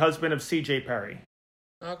 The husband of CJ Perry.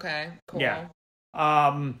 Okay, cool. Yeah.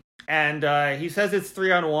 And he says it's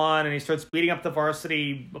 3-on-1, and he starts beating up the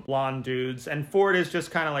varsity blonde dudes. And Ford is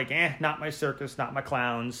just kind of not my circus, not my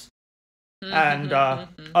clowns. And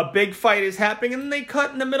a big fight is happening, and they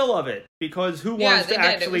cut in the middle of it because who wants to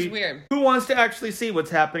actually see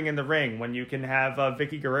what's happening in the ring when you can have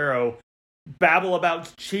Vicky Guerrero babble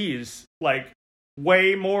about cheese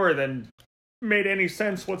way more than made any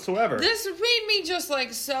sense whatsoever. This made me just so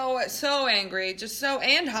angry,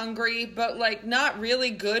 and hungry, but not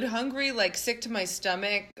really good hungry, sick to my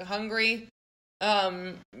stomach hungry.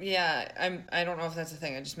 Yeah, I don't know if that's a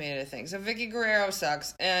thing. I just made it a thing. So Vicky Guerrero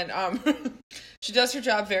sucks, and she does her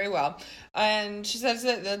job very well. And she says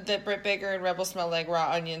that Britt Baker and Rebel smell like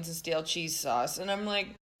raw onions and stale cheese sauce. And I'm like,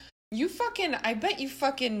 I bet you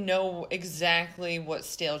fucking know exactly what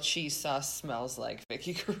stale cheese sauce smells like,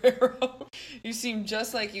 Vicky Guerrero. You seem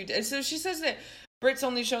just like you did. So she says that Britt's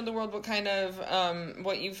only shown the world what kind of,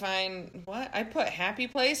 I put happy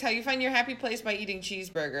place? How you find your happy place by eating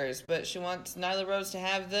cheeseburgers. But she wants Nyla Rose to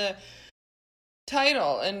have the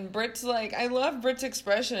title. And Britt's I love Britt's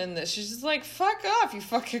expression in this. She's just fuck off, you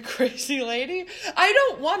fucking crazy lady. I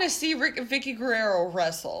don't want to see Vicky Guerrero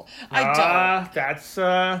wrestle. I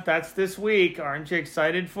don't. That's this week. Aren't you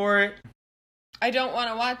excited for it? I don't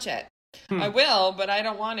want to watch it. I will, but I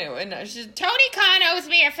don't want to. And Tony Khan owes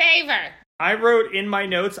me a favor. I wrote in my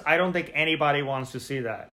notes, I don't think anybody wants to see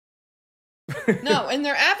that. No, and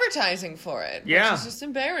they're advertising for it. Yeah. Which is just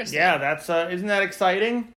embarrassing. Yeah, that's, isn't that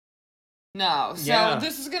exciting? No, so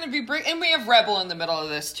this is going to be... And we have Rebel in the middle of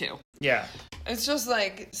this, too. Yeah. It's just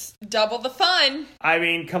like, double the fun. I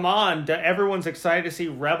mean, come on. Everyone's excited to see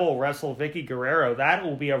Rebel wrestle Vicky Guerrero. That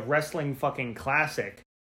will be a wrestling fucking classic.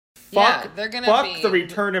 Fuck the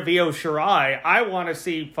return of Io Shirai. I want to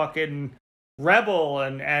see fucking Rebel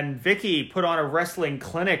and Vicky put on a wrestling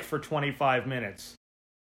clinic for 25 minutes.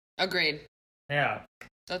 Agreed. Yeah.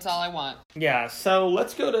 That's all I want. Yeah, so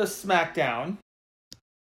let's go to SmackDown.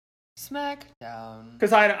 SmackDown.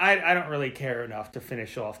 Because I don't really care enough to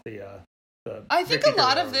finish off the I think a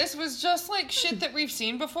lot of this was just like shit that we've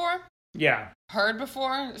seen before. Yeah. Heard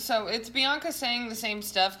before. So it's Bianca saying the same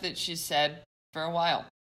stuff that she's said for a while.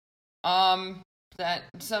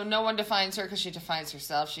 So no one defines her because she defines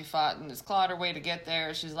herself. She fought and has clawed her way to get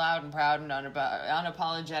there. She's loud and proud and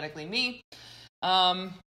unapologetically me.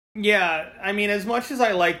 Yeah, I mean, as much as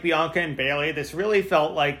I like Bianca and Bayley, this really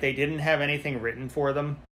felt like they didn't have anything written for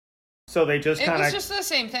them. So they just kind of... It was just the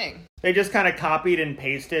same thing. They just kind of copied and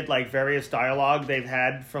pasted, like, various dialogue they've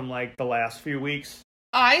had from, like, the last few weeks.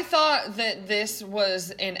 I thought that this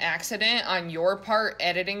was an accident on your part,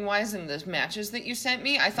 editing-wise, in the matches that you sent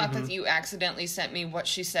me. I thought that you accidentally sent me what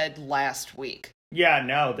she said last week. Yeah,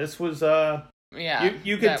 no, this was, Yeah.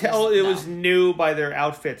 You could tell it was new by their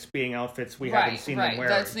outfits being outfits we haven't seen them wearing.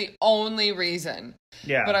 That's the only reason.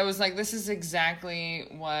 Yeah. But I was like, this is exactly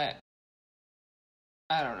what...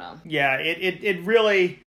 I don't know. Yeah, it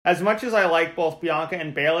really... As much as I like both Bianca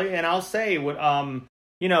and Bayley, and I'll say,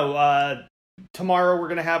 tomorrow we're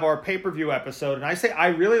going to have our pay-per-view episode, and I say I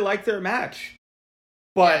really like their match.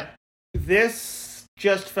 But this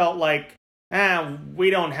just felt like, we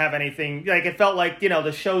don't have anything. Like, it felt like,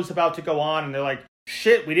 the show's about to go on, and they're like,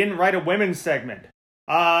 shit, we didn't write a women's segment.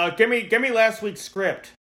 Give me last week's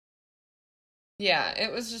script. Yeah,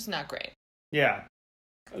 it was just not great. Yeah.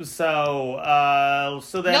 So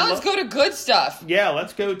then... Now let's go to good stuff. Yeah,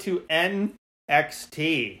 let's go to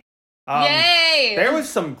NXT. Yay! There was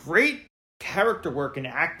some great character work and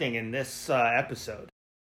acting in this episode.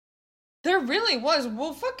 There really was.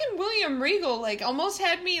 Well, fucking William Regal, almost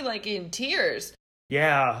had me, in tears.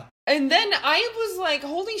 Yeah. And then I was like,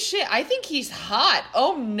 holy shit, I think he's hot.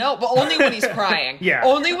 Oh, no. But only when he's crying. Yeah.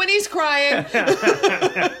 Only when he's crying.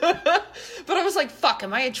 But I was like, fuck,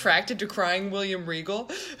 am I attracted to crying William Regal?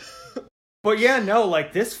 But yeah, no,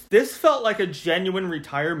 this felt like a genuine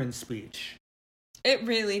retirement speech. It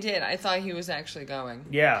really did. I thought he was actually going.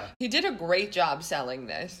 Yeah. He did a great job selling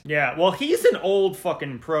this. Yeah, well, he's an old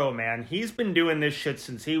fucking pro, man. He's been doing this shit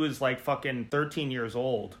since he was, fucking 13 years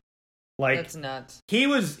old. That's nuts. He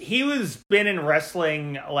was been in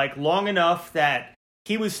wrestling, long enough that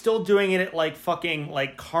he was still doing it at, fucking,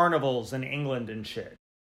 carnivals in England and shit.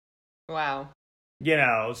 Wow.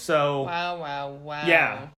 So... Wow.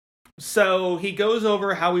 Yeah. So he goes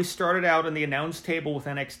over how he started out on the announce table with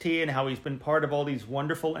NXT and how he's been part of all these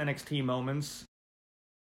wonderful NXT moments.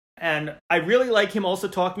 And I really like him also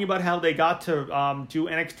talking about how they got to do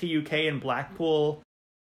NXT UK in Blackpool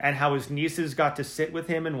and how his nieces got to sit with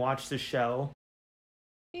him and watch the show.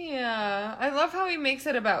 Yeah, I love how he makes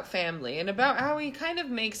it about family and about how he kind of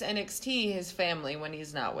makes NXT his family when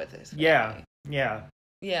he's not with his family. Yeah.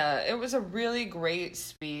 Yeah, it was a really great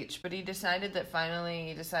speech, but he decided that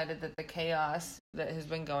the chaos that has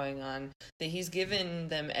been going on, that he's given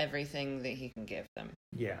them everything that he can give them.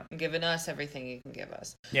 Yeah. And given us everything he can give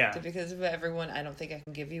us. Yeah. So because of everyone, I don't think I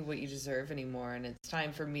can give you what you deserve anymore, and it's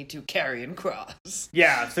time for me to Karrion Kross.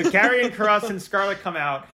 Yeah, so Karrion Kross and Scarlett come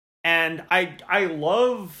out, and I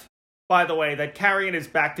love, by the way, that Karrion is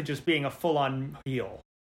back to just being a full-on heel.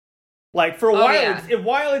 For a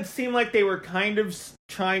while, it seemed like they were kind of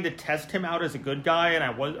trying to test him out as a good guy, and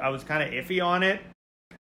I was kind of iffy on it.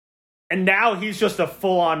 And now he's just a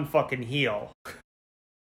full-on fucking heel.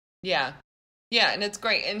 Yeah. Yeah, and it's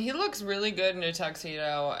great. And he looks really good in a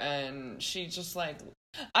tuxedo, and she just,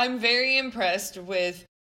 I'm very impressed with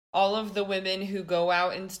all of the women who go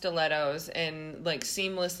out in stilettos and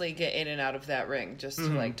seamlessly get in and out of that ring just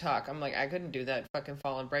to talk. I'm like, I couldn't do that, fucking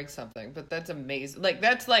fall and break something, but that's amazing.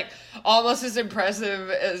 That's almost as impressive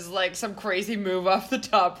as some crazy move off the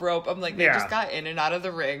top rope. I'm like, they just got in and out of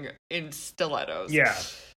the ring in stilettos. Yeah.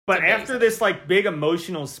 But after this big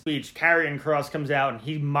emotional speech, Karrion Kross comes out and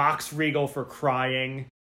he mocks Regal for crying.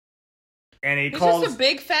 And he's just a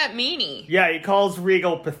big fat meanie. Yeah, he calls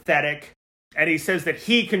Regal pathetic. And he says that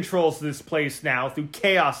he controls this place now through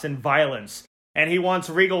chaos and violence. And he wants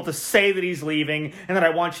Regal to say that he's leaving, and that I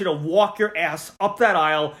want you to walk your ass up that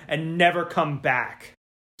aisle and never come back.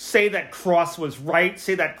 Say that Kross was right.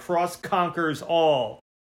 Say that Kross conquers all.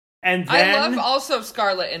 And then, I love also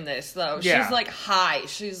Scarlett in this, though. Yeah. She's like high.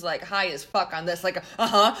 She's like high as fuck on this. Like, Yeah.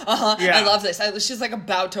 I love this. She's like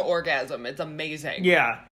about to orgasm. It's amazing.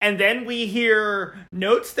 Yeah. And then we hear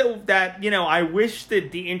notes that I wish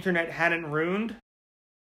that the internet hadn't ruined.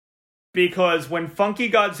 Because when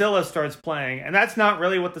Funky Godzilla starts playing, and that's not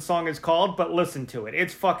really what the song is called, but listen to it.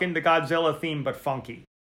 It's fucking the Godzilla theme, but funky.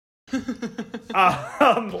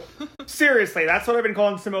 Seriously, that's what I've been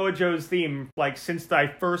calling Samoa Joe's theme, like, since I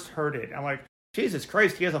first heard it. I'm like, Jesus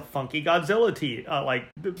Christ, he has a Funky Godzilla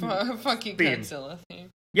Funky theme. Godzilla theme.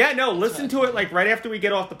 Yeah, no, listen to it, like, right after we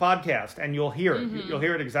get off the podcast, and you'll hear it. Mm-hmm. You'll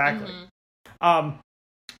hear it exactly. Mm-hmm.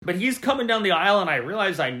 But he's coming down the aisle, and I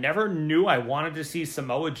realized I never knew I wanted to see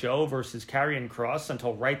Samoa Joe versus Karrion Kross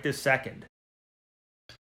until right this second.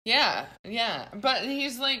 Yeah. But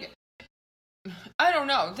he's like, I don't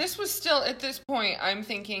know. This was still, at this point, I'm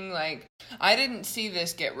thinking, like, I didn't see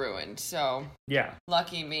this get ruined, so yeah,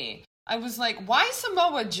 lucky me. I was like, why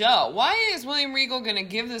Samoa Joe? Why is William Regal going to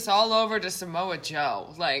give this all over to Samoa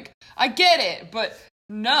Joe? Like, I get it, but...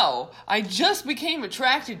 No, I just became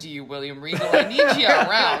attracted to you, William Regal. I need you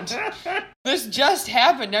around. This just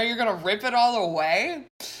happened. Now you're going to rip it all away?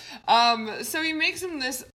 So he makes him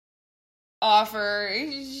this offer.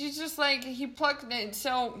 He's just like, he plucked it.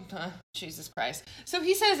 So, Jesus Christ. So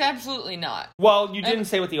he says absolutely not. Well, you didn't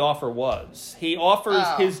say what the offer was. He offers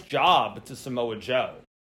his job to Samoa Joe.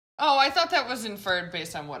 Oh, I thought that was inferred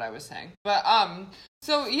based on what I was saying. But,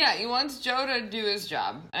 so yeah, he wants Joe to do his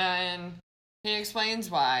job. And... he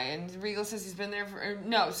explains why, and Regal says he's been there for...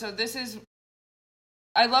 No, so this is...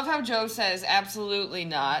 I love how Joe says, absolutely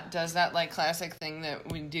not, does that, like, classic thing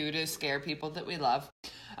that we do to scare people that we love.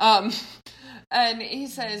 And he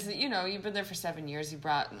says, you've been there for 7 years, you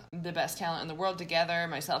brought the best talent in the world together,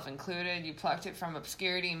 myself included, you plucked it from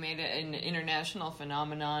obscurity, made it an international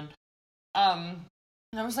phenomenon. And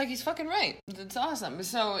I was like, he's fucking right. That's awesome.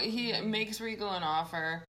 So he makes Regal an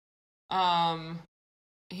offer.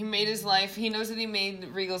 He made his life, he knows that he made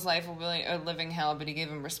Regal's life a living hell, but he gave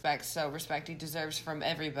him respect, so respect he deserves from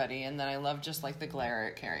everybody, and then I love just, like, the glare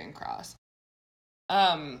at Karrion Kross.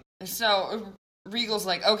 So Regal's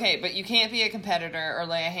like, okay, but you can't be a competitor or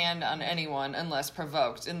lay a hand on anyone unless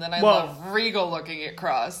provoked, and then I love Regal looking at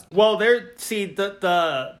Kross. Well,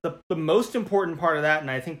 the most important part of that, and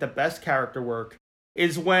I think the best character work,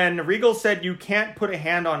 is when Regal said you can't put a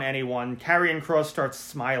hand on anyone, Karrion Kross starts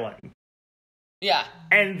smiling. Yeah.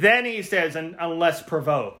 And then he says, unless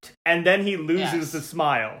provoked. And then he loses the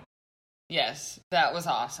smile. Yes, that was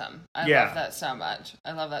awesome. I love that so much.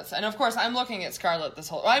 I love that. And of course, I'm looking at Scarlett this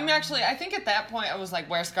whole... I think at that point, I was like,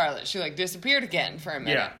 where's Scarlett? She, like, disappeared again for a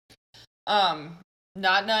minute. Yeah.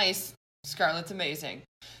 Not nice. Scarlett's amazing.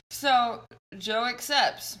 So, Joe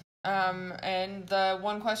accepts. And the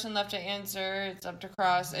one question left to answer, it's up to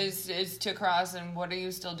Kross, is to Kross, and what are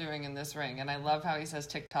you still doing in this ring? And I love how he says,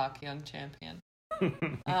 TikTok, young champion.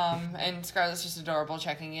 And Scarlett's just adorable,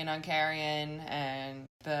 checking in on Karrion, and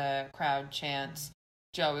the crowd chants,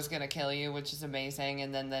 Joe is gonna kill you, which is amazing,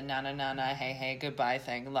 and then the na-na-na-na, hey, goodbye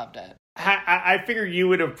thing, loved it. I figure you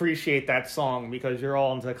would appreciate that song because you're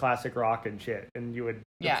all into classic rock and shit, and you would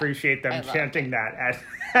appreciate them chanting that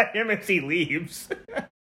at him as he leaves.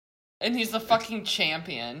 And he's the fucking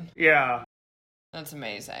champion. Yeah. That's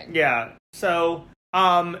amazing. Yeah. So,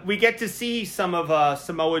 we get to see some of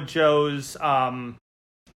Samoa Joe's...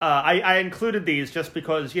 I included these just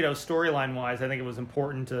because, storyline-wise, I think it was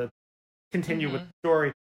important to continue with the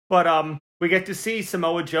story. But we get to see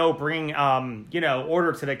Samoa Joe bring,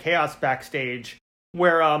 order to the chaos backstage,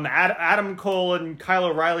 where Adam Cole and Kyle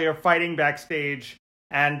O'Reilly are fighting backstage,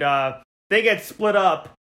 and they get split up,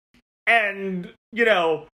 and,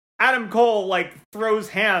 Adam Cole, like, throws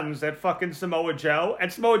hands at fucking Samoa Joe,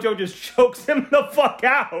 and Samoa Joe just chokes him the fuck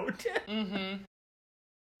out.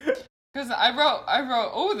 Because I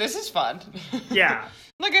wrote, oh, this is fun. Yeah.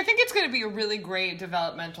 Like, I think it's going to be a really great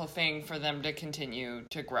developmental thing for them to continue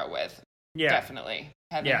to grow with. Yeah. Definitely.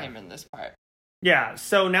 Having him in this part. Yeah,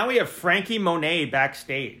 so now we have Frankie Monet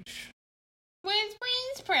backstage. With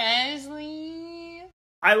Prince Presley.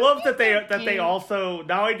 I love that they also,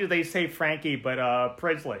 not only do they say Frankie, but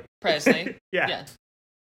Presley. Presley. Yeah.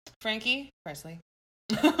 Frankie Presley.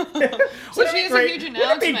 So she has a huge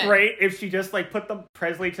announcement. Wouldn't it be great if she just, like, put the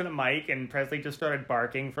Presley to the mic and Presley just started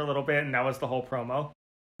barking for a little bit and that was the whole promo?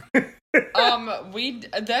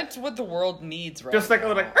 That's what the world needs right just like,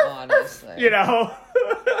 now, like, honestly.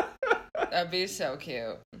 That'd be so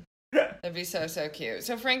cute. That'd be so cute.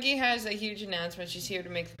 So Frankie has a huge announcement. She's here to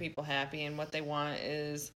make the people happy, and what they want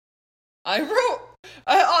is... I autocorrect fucked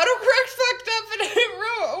up, and I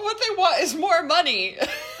wrote, what they want is more money.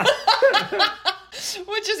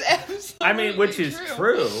 Which is absolutely which is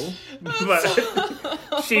true,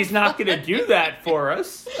 but she's not going to do that for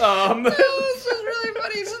us. No, this is really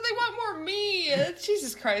funny. So they want more me.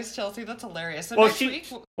 Jesus Christ, Chelsea, that's hilarious. So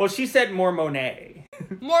she said more Monet.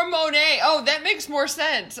 More Monet. Oh, that makes more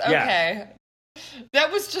sense. Okay. Yeah.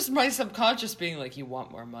 That was just my subconscious being like, you want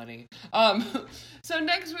more money. So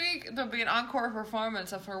next week, there'll be an encore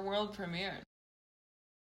performance of her world premiere.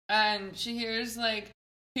 And she hears, like,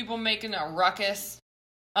 people making a ruckus.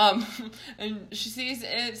 And she sees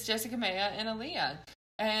it's Jessica Maya and Aaliyah.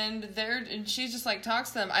 And she just, like,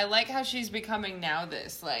 talks to them. I like how she's becoming now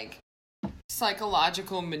this, like,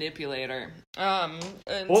 psychological manipulator.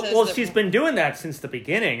 She's been doing that since the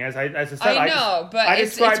beginning. As I said, I know, but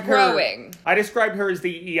it's growing. I described her as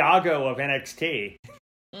the Iago of NXT.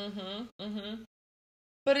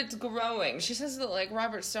 But it's growing. She says that, like,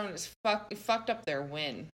 Robert Stone has fucked up their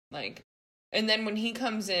win. Like, and then when he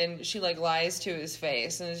comes in, she, like, lies to his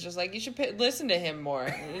face and is just like, you should listen to him more.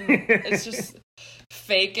 And it's just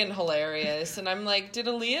fake and hilarious. And I'm like, did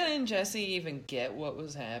Aaliyah and Jesse even get what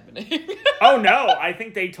was happening? Oh, no. I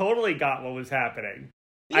think they totally got what was happening.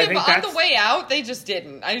 Yeah, but on the way out, they just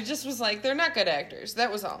didn't. I just was like, they're not good actors.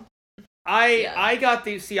 That was all. I got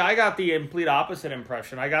the complete opposite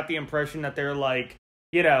impression. I got the impression that they're like,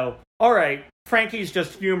 you know, all right, Frankie's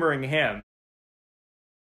just humoring him.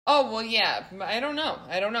 Oh, well, yeah. I don't know.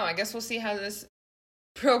 I guess we'll see how this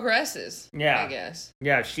progresses. Yeah. I guess.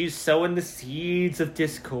 Yeah, she's sowing the seeds of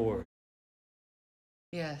discord.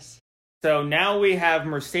 Yes. So now we have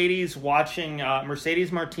Mercedes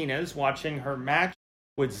Martinez watching her match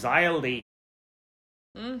with Xia Li.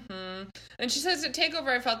 And she says at TakeOver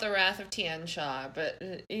I felt the wrath of Tian Sha, but,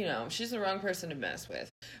 you know, she's the wrong person to mess with.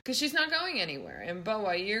 Because she's not going anywhere. And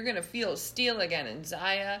Boa, you're going to feel steel again. And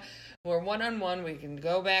Xia, we're one-on-one. We can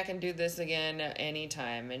go back and do this again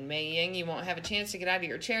anytime. And Mei Ying, you won't have a chance to get out of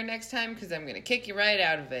your chair next time because I'm going to kick you right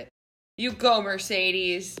out of it. You go,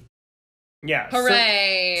 Mercedes. Yeah.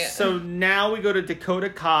 Hooray! So now we go to Dakota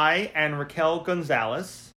Kai and Raquel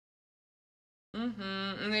Gonzalez.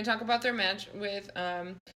 And they talk about their match with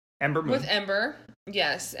Ember Moon. With Ember,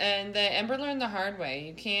 yes, and that Ember learned the hard way.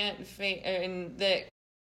 You can't and that.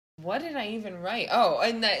 What did I even write? Oh,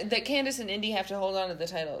 and that Candice and Indy have to hold on to the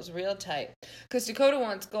titles real tight because Dakota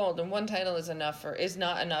wants gold, and one title is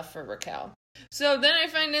not enough for Raquel. So then I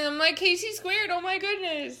find it, I'm like, Casey squared. Oh my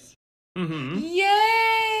goodness!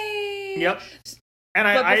 Yay! Yep. And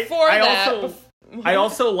I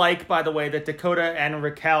also like, by the way, that Dakota and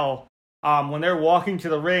Raquel. When they're walking to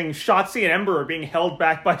the ring, Shotzi and Ember are being held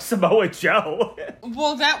back by Samoa Joe.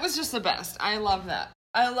 Well, that was just the best. I love that.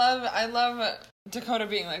 I love Dakota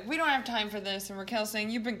being like, we don't have time for this, and Raquel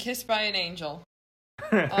saying, you've been kissed by an angel.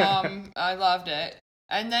 I loved it.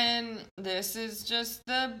 And then this is just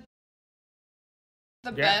the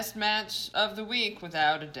best match of the week,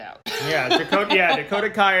 without a doubt.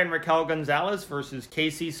 Dakota Kai and Raquel Gonzalez versus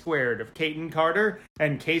Casey Squared of Kaden Carter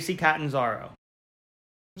and Casey Catanzaro.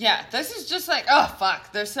 Yeah, this is just like, oh,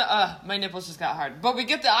 fuck. There's my nipples just got hard. But we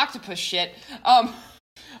get the octopus shit,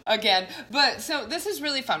 again. But, so, this is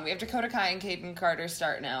really fun. We have Dakota Kai and Kaden Carter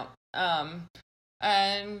starting out.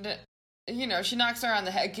 And, you know, she knocks her on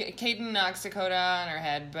the head. Kaden knocks Dakota on her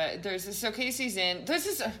head. But so Casey's in.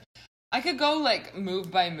 I could go, like,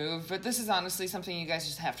 move by move, but this is honestly something you guys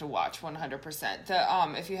just have to watch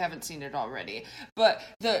 100%, if you haven't seen it already. But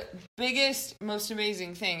the biggest, most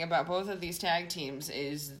amazing thing about both of these tag teams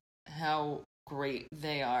is how great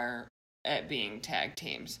they are at being tag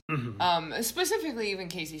teams. Specifically even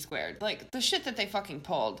Casey Squared. Like, the shit that they fucking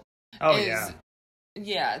pulled.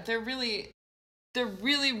 Yeah, they're really,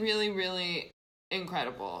 really, really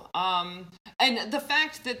incredible. And the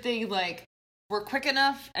fact that they, like, were quick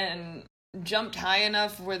enough and jumped high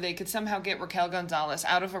enough where they could somehow get Raquel Gonzalez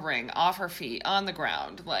out of a ring, off her feet, on the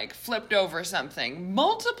ground, like, flipped over something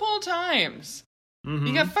multiple times.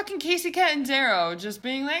 You got fucking Casey Catanzaro just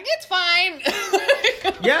being like, it's fine.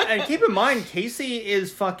 Yeah, and keep in mind, Casey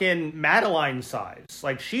is fucking Madeline size.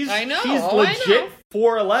 Like, she's legit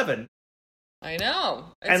 4'11". I know.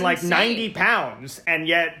 It's and, like, insane. 90 pounds. And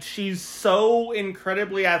yet she's so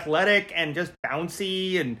incredibly athletic and just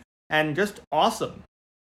bouncy and just awesome.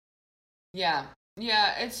 Yeah,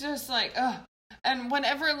 it's just like, ugh. And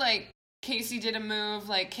whenever, like, Casey did a move,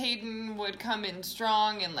 like, Kaden would come in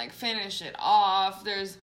strong and, like, finish it off.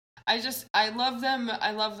 I love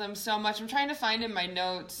them so much. I'm trying to find in my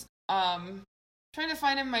notes, that,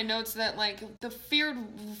 like, the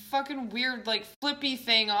fucking weird, like, flippy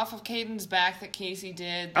thing off of Caden's back that Casey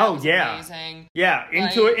did. That was amazing. Yeah,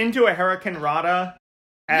 into a Hurricane Rana.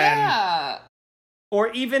 And,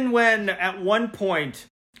 or even when, at one point,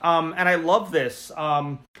 and I love this,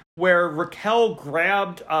 where Raquel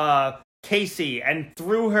grabbed Casey and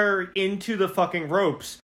threw her into the fucking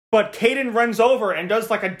ropes, but Kaden runs over and does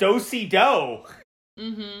like a do-si-do.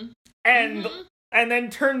 And then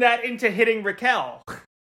turned that into hitting Raquel.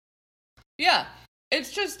 Yeah,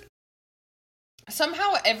 it's just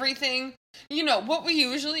somehow everything, what we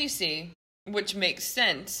usually see, which makes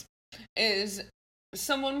sense, is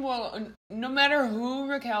someone will, no matter who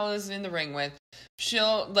Raquel is in the ring with,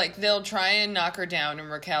 they'll try and knock her down, and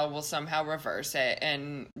Raquel will somehow reverse it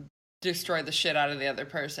and destroy the shit out of the other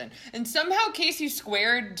person. And somehow Casey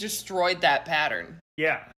Squared destroyed that pattern.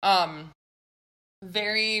 Yeah.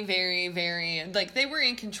 Very, very, very, they were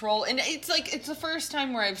in control. And it's the first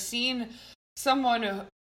time where I've seen someone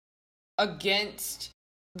against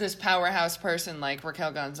this powerhouse person like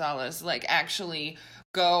Raquel Gonzalez, actually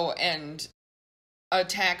go and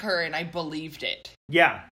attack her, and I believed it.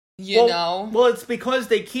 Yeah. You know? Well, it's because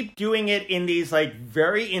they keep doing it in these,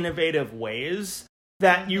 very innovative ways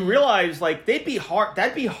that you realize, that'd be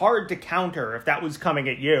hard to counter if that was coming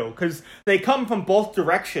at you, because they come from both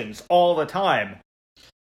directions all the time.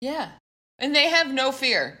 Yeah. And they have no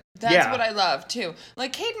fear. That's what I love, too.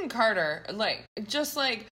 Kaden Carter,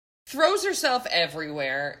 throws herself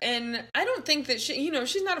everywhere. And I don't think that she,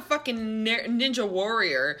 she's not a fucking ninja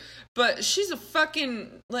warrior, but she's a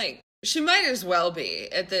fucking, she might as well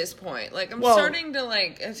be at this point. Starting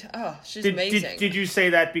to, she's amazing. Did you say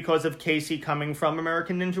that because of Casey coming from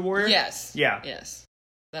American Ninja Warrior? Yes. Yeah. Yes.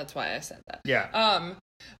 That's why I said that. Yeah.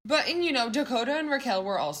 But, and, Dakota and Raquel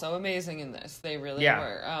were also amazing in this. They really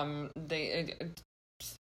were.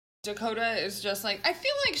 Dakota is just I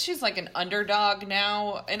feel like she's an underdog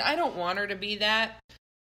now, and I don't want her to be that.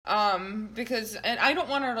 Because, and I don't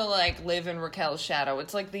want her to live in Raquel's shadow.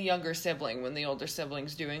 It's like the younger sibling when the older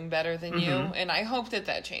sibling's doing better than you, and I hope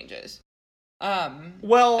that changes.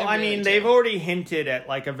 Well, I mean, they've already hinted at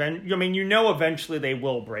eventually they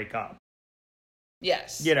will break up.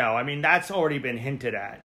 Yes. That's already been hinted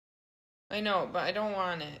at. I know, but I don't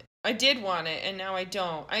want it. I did want it, and now I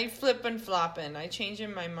don't. I flip and flopping. I change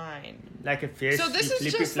in my mind. Like a fish. So this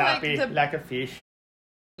is just like a fish.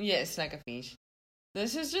 Yes, like a fish.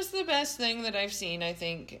 This is just the best thing that I've seen, I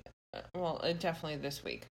think. Well, definitely this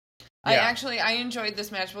week. Yeah. I enjoyed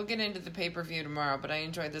this match. We'll get into the pay-per-view tomorrow, but I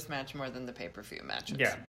enjoyed this match more than the pay-per-view matches.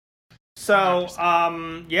 Yeah. So,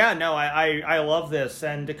 100%. I love this.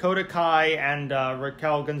 And Dakota Kai and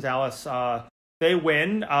Raquel Gonzalez, they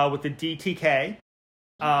win with the DTK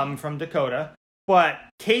from Dakota. But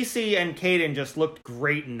Casey and Kaden just looked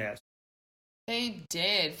great in this. They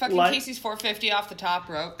did. Fucking Casey's 450 off the top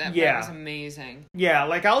rope. That was amazing. Yeah,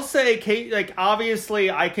 I'll say,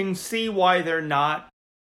 obviously I can see why they're not,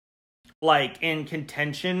 in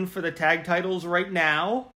contention for the tag titles right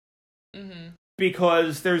now. Mm-hmm.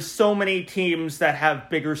 Because there's so many teams that have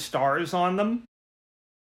bigger stars on them.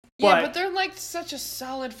 But they're such a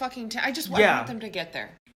solid fucking team. I just want them to get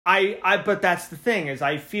there. But that's the thing, is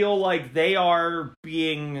I feel like they are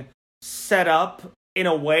being set up in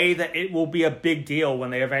a way that it will be a big deal when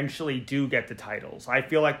they eventually do get the titles. I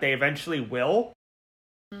feel like they eventually will.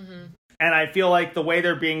 Mm-hmm. And I feel like the way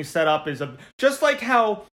they're being set up is just like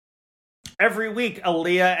how every week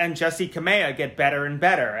Aaliyah and Jessie Kamea get better and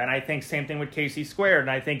better. And I think same thing with Casey Squared. And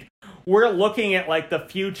I think we're looking at the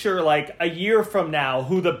future, a year from now,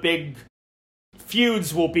 who the big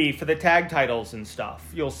feuds will be for the tag titles and stuff.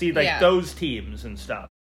 You'll see those teams and stuff.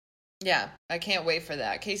 Yeah, I can't wait for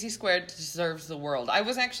that. Casey Squared deserves the world. I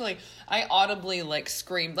audibly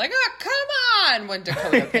screamed come on when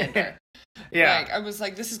Dakota pinned her. Yeah. I was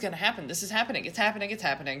this is gonna happen. This is happening. It's happening. It's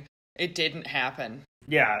happening. It didn't happen.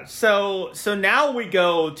 Yeah. So now we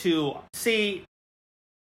go to see.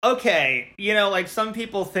 Okay, some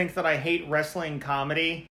people think that I hate wrestling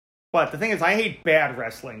comedy, but the thing is, I hate bad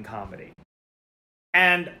wrestling comedy.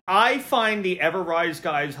 And I find the Ever Rise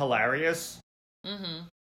guys hilarious. Mm-hmm.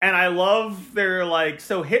 And I love their,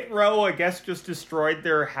 so Hit Row, I guess, just destroyed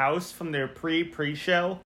their house from their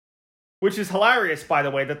pre-show. Which is hilarious, by the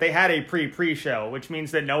way, that they had a pre-show, which means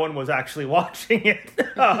that no one was actually watching it.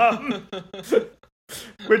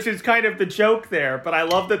 Which is kind of the joke there, but I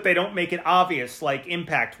love that they don't make it obvious, like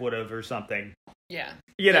Impact would have or something. Yeah.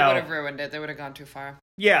 They would have ruined it. They would have gone too far.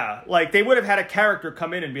 Yeah, they would have had a character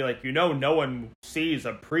come in and be like, no one sees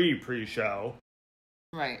a pre-show.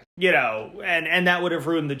 Right. And that would have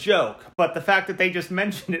ruined the joke. But the fact that they just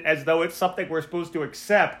mentioned it as though it's something we're supposed to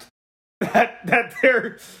accept, that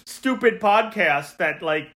their stupid podcast that,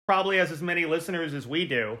 probably has as many listeners as we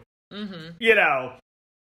do, got,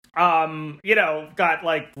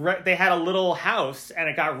 they had a little house and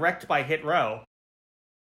it got wrecked by Hit Row.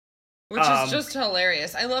 Which is just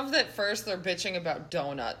hilarious. I love that first they're bitching about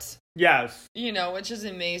donuts. Yes. Which is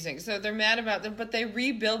amazing. So they're mad about them, but they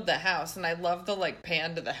rebuild the house, and I love the,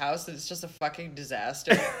 pan to the house, and it's just a fucking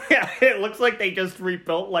disaster. Yeah, it looks like they just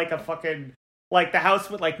rebuilt, a fucking, the house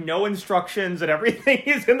with, no instructions, and everything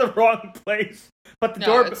is in the wrong place. But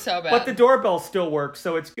it's so bad. But the doorbell still works,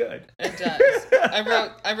 so it's good. It does.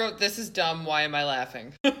 I wrote, this is dumb, why am I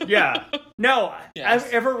laughing? Yeah. No, yes.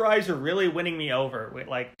 Everrise are really winning me over with,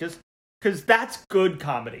 just... Because that's good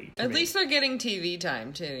comedy. At least they're getting TV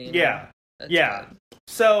time, too. Yeah. That's yeah. good.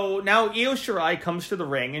 So now Io Shirai comes to the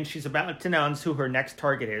ring, and she's about to announce who her next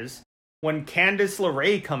target is when Candice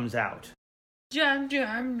LeRae comes out. Jum,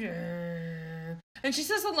 jum, jum. And she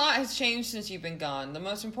says a lot has changed since you've been gone. The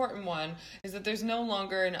most important one is that there's no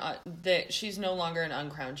longer that she's no longer an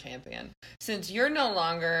uncrowned champion. Since you're no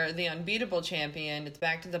longer the unbeatable champion, it's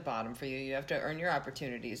back to the bottom for you. You have to earn your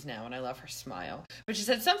opportunities now. And I love her smile. But she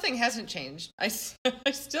said something hasn't changed. I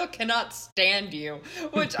still cannot stand you,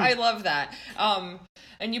 which I love that.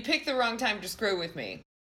 And you picked the wrong time to screw with me.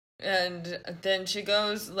 And then she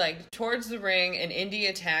goes, towards the ring, and Indy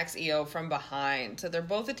attacks Io from behind. So they're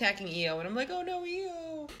both attacking Io, and I'm like, oh no,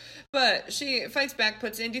 Io. But she fights back,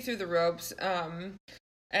 puts Indy through the ropes, and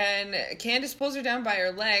Candice pulls her down by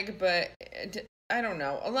her leg, but I don't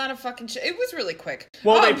know. A lot of fucking shit. It was really quick.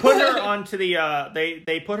 Well, they put her onto the,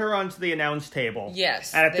 they put her onto the announce table.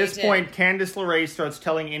 Yes, and at this point, Candice LeRae starts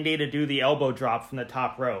telling Indy to do the elbow drop from the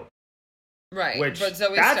top rope. Right, which but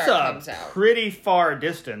Zoe that's Stark comes out. Pretty far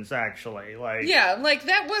distance, actually. Yeah,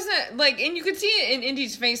 that wasn't, and you could see it in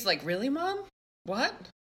Indy's face, really, Mom? What?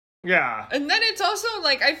 Yeah. And then it's also,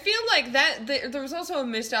 I feel like that, there was also a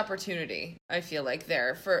missed opportunity, I feel like,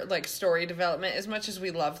 there, for, story development, as much as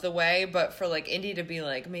we love the way, but for, Indy to be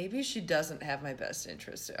maybe she doesn't have my best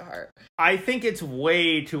interest at heart. I think it's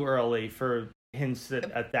way too early for hints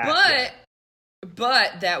at that.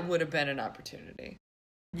 But that would have been an opportunity.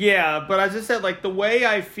 Yeah, but as I said, the way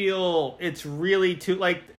I feel it's really too,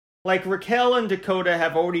 Raquel and Dakota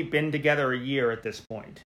have already been together a year at this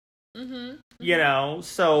point. Mm-hmm.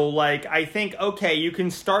 So, I think, okay, you can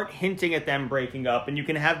start hinting at them breaking up, and you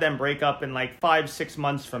can have them break up in, 5-6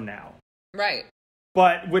 months from now. Right.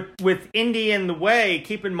 But with Indy in the way,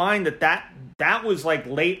 keep in mind that was,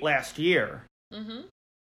 late last year. Mm-hmm.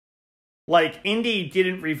 Indy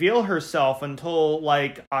didn't reveal herself until,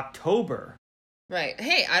 October. Right.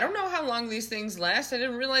 Hey, I don't know how long these things last. I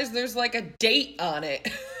didn't realize there's a date on it.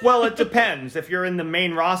 Well, it depends. If you're in the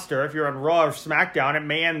main roster, if you're on Raw or SmackDown, it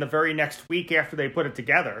may end the very next week after they put it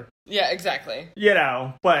together. Yeah, exactly.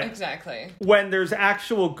 But exactly. When there's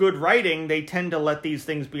actual good writing, they tend to let these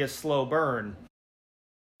things be a slow burn.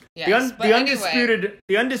 Yes, the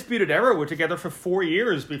Undisputed Era were together for 4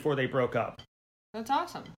 years before they broke up. That's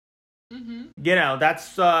awesome. Mm-hmm.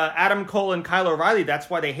 That's Adam Cole and Kyle O'Reilly. That's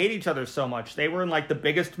why they hate each other so much. They were in the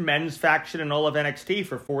biggest men's faction in all of NXT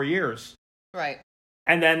for 4 years. Right.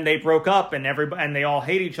 And then they broke up, and they all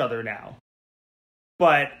hate each other now.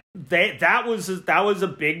 But that was a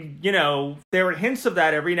big, there were hints of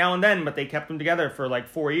that every now and then, but they kept them together for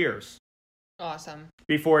 4 years. Awesome.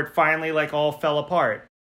 Before it finally all fell apart.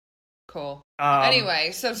 Cool.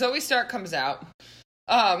 Anyway, so Zoe Stark comes out.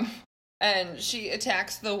 And she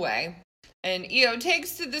attacks the way. And Io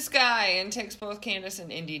takes to this guy and takes both Candice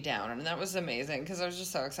and Indy down. And that was amazing because I was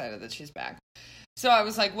just so excited that she's back. So I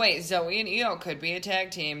was like, wait, Zoe and Io could be a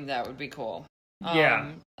tag team. That would be cool.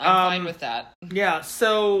 I'm fine with that. Yeah,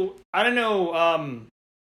 so, I don't know.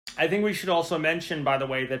 I think we should also mention, by the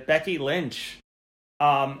way, that Becky Lynch,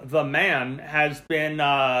 the man, has been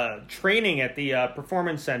training at the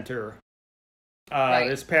Performance Center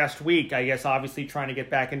this past week, I guess, obviously trying to get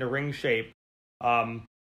back into ring shape.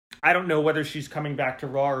 I don't know whether she's coming back to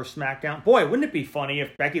Raw or SmackDown. Boy, wouldn't it be funny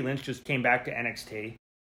if Becky Lynch just came back to NXT?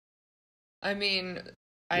 I mean,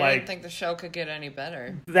 I didn't think the show could get any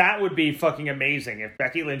better. That would be fucking amazing if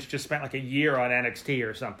Becky Lynch just spent a year on NXT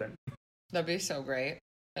or something. That'd be so great.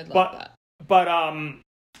 I'd love that. But,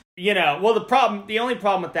 the only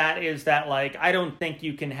problem with that is that, I don't think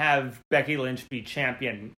you can have Becky Lynch be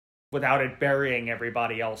champion without it burying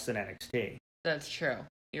everybody else in NXT. That's true.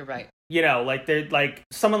 You're right.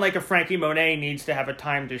 Someone like a Frankie Monet needs to have a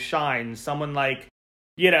time to shine. Someone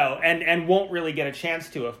and won't really get a chance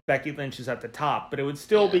to if Becky Lynch is at the top. But it would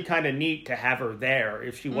still be kind of neat to have her there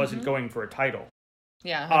if she wasn't going for a title.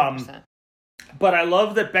 Yeah, 100%. But I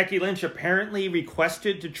love that Becky Lynch apparently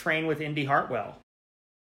requested to train with Indy Hartwell.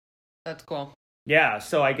 That's cool. Yeah,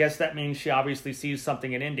 so I guess that means she obviously sees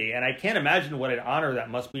something in Indy. And I can't imagine what an honor that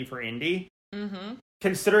must be for Indy. Mm-hmm.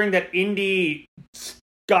 Considering that Indy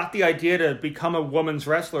got the idea to become a women's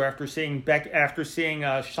wrestler after seeing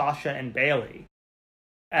Sasha and Bayley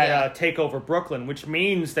at TakeOver Brooklyn, which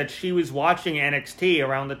means that she was watching NXT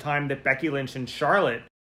around the time that Becky Lynch, Charlotte,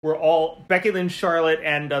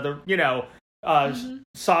 and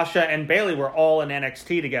Sasha and Bayley were all in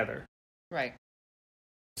NXT together. Right.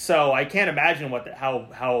 So I can't imagine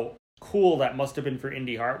how cool that must have been for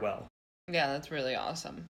Indy Hartwell. Yeah, that's really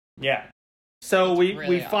awesome. Yeah. So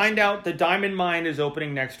we find out the Diamond Mine is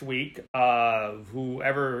opening next week.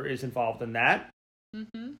 Whoever is involved in that.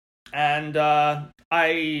 Mm-hmm. And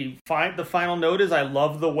I find the final note is I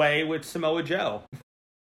love the way with Samoa Joe.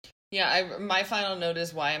 Yeah, my final note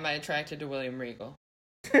is why am I attracted to William Regal?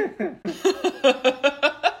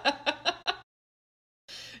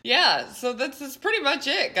 Yeah, so that's pretty much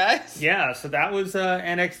it, guys. Yeah, so that was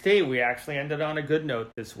NXT. We actually ended on a good note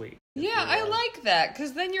this week. Yeah, I like that,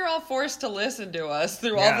 because then you're all forced to listen to us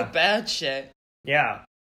through all the bad shit. Yeah,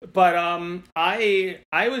 but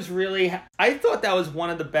I was really... I thought that was one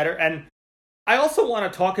of the better... And I also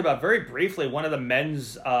want to talk about, very briefly, one of the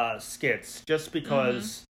men's skits, just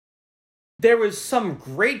because there was some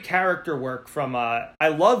great character work from... I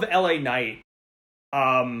love LA Knight.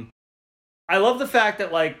 I love the fact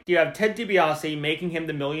that, like, you have Ted DiBiase making him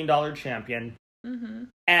the $1 Million champion. Mm-hmm.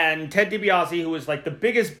 And Ted DiBiase, who was, like, the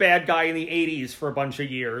biggest bad guy in the 80s for a bunch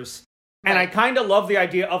of years. Right. And I kind of love the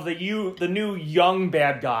idea of the new young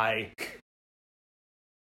bad guy.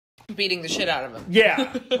 Beating the shit out of him.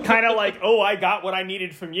 Yeah. Kind of like, oh, I got what I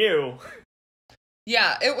needed from you.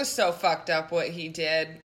 Yeah, it was so fucked up what he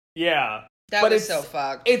did. Yeah. That was so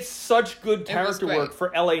fucked. It's such good character work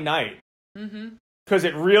for LA Knight. Mm-hmm. Because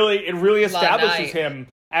it really establishes him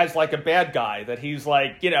as like a bad guy, that he's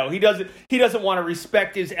like, he doesn't want to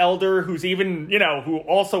respect his elder, who's even, who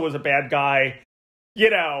also was a bad guy,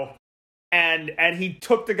 and he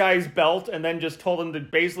took the guy's belt and then just told him to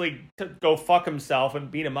basically go fuck himself and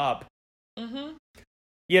beat him up. Mm-hmm.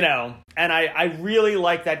 And I really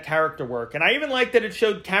like that character work. And I even like that it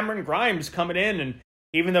showed Cameron Grimes coming in, and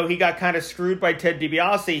even though he got kind of screwed by Ted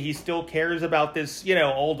DiBiase, he still cares about this,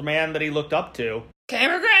 old man that he looked up to.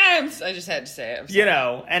 Cameron Grimes! I just had to say it.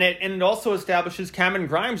 And it also establishes Cameron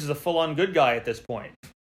Grimes as a full-on good guy at this point.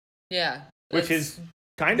 Yeah. Which is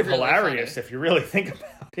kind of really hilarious if you really think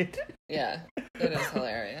about it. Yeah, it is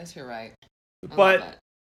hilarious. You're right. But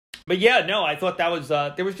yeah, no, I thought that was,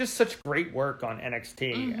 there was just such great work on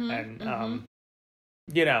NXT. And,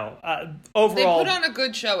 overall... They put on a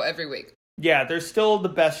good show every week. Yeah, they're still the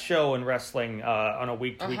best show in wrestling on a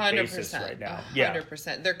week-to-week basis right now.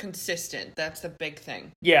 100%. They're consistent. That's the big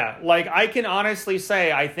thing. Yeah, like, I can honestly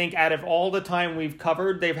say, I think out of all the time we've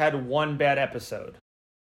covered, they've had one bad episode.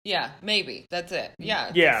 Yeah, maybe. That's it.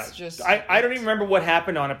 Yeah. Yeah. I don't even remember what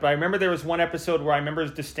happened on it, but I remember there was one episode where I remember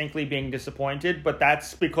distinctly being disappointed, but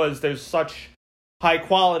that's because there's such high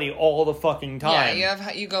quality all the fucking time.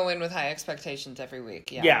 Yeah, you go in with high expectations every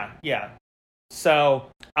week. Yeah. So,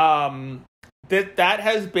 that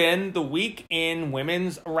has been the week in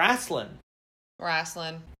women's wrestling.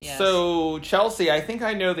 Yes. So, Chelsea, I think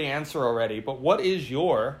I know the answer already, but what is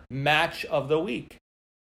your match of the week?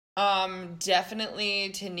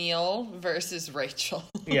 Definitely Tenille versus Rachel.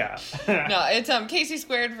 Yeah. No, it's Casey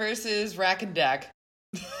Squared versus Rack and Deck.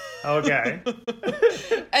 Okay.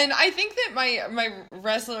 And I think that my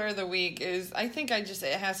wrestler of the week is, I think it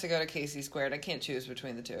has to go to Casey Squared. I can't choose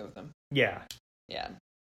between the two of them. Yeah. Yeah.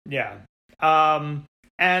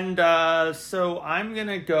 So I'm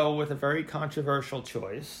gonna go with a very controversial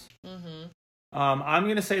choice. Mm-hmm. I'm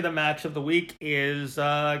gonna say the match of the week is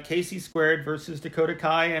Casey Squared versus Dakota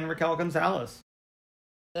Kai and Raquel Gonzalez.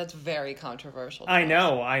 That's very controversial. I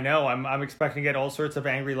know. I'm expecting to get all sorts of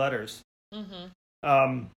angry letters.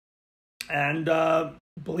 Mm-hmm. And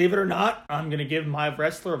believe it or not, I'm gonna give my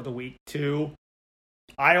wrestler of the week to.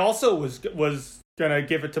 I also was gonna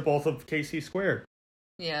give it to both of Casey Squared.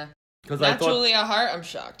 Yeah. Because I thought Julia Hart. I'm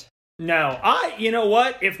shocked. No, you know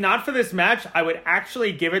what? If not for this match, I would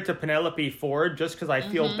actually give it to Penelope Ford, just because I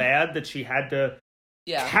feel bad that she had to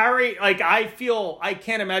carry. Like, I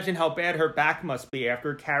can't imagine how bad her back must be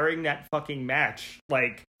after carrying that fucking match,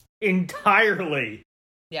 like, entirely.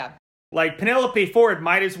 Yeah. Like, Penelope Ford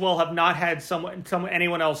might as well have not had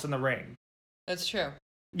anyone else in the ring. That's true.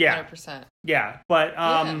 Yeah. 100%. Yeah, but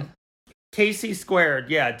Casey Squared,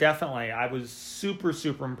 yeah, definitely. I was super,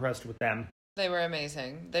 super impressed with them. They were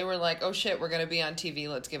amazing. They were like, oh shit, we're going to be on TV,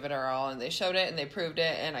 let's give it our all. And they showed it and they proved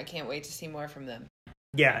it, and I can't wait to see more from them.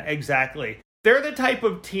 Yeah, exactly. They're the type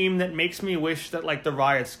of team that makes me wish that, like, the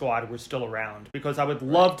Riot Squad were still around, because I would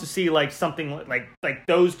love to see, like, something like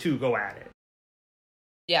those two go at it.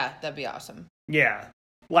 Yeah, that'd be awesome. Yeah.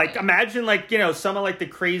 Like, imagine, like, you know, some of, like, the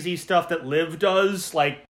crazy stuff that Liv does,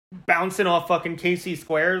 like, bouncing off fucking KC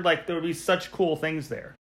Squared. Like, there would be such cool things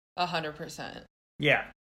there. 100%. Yeah.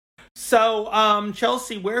 So,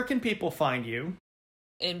 Chelsea, where can people find you?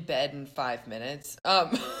 In bed in 5 minutes.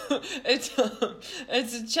 It's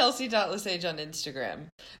Chelsea.LeSage on Instagram.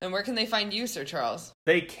 And where can they find you, Sir Charles?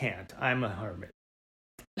 They can't. I'm a hermit.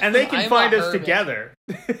 And they can find us together.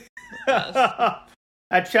 Yes.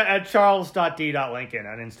 at charles.d.lincoln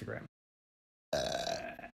on Instagram.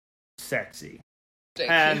 Sexy.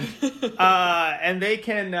 And they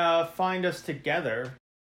can find us together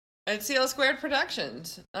at CL Squared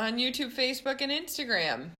Productions on YouTube, Facebook, and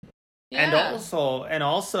Instagram. Yeah. And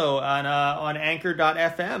also on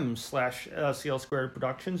anchor.fm/CL Squared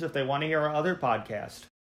Productions if they want to hear our other podcast,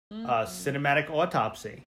 Cinematic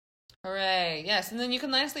Autopsy. Hooray! Yes, and then you can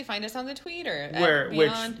lastly find us on the Twitter,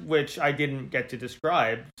 which I didn't get to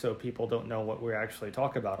describe, so people don't know what we actually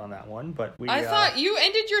talk about on that one. But I thought you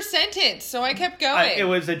ended your sentence, so I kept going. It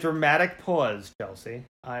was a dramatic pause, Chelsea.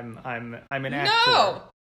 I'm an actor.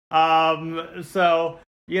 No. So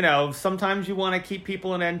you know, sometimes you want to keep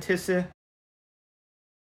people in anticipation.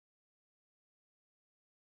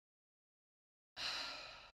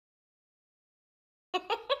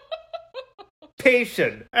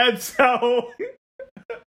 And so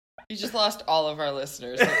you just lost all of our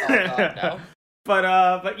listeners. Like, oh God, no.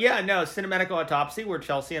 But yeah, no, Cinematic Autopsy, where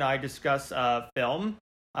Chelsea and I discuss film.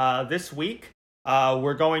 This week,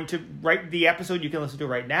 we're going to the episode you can listen to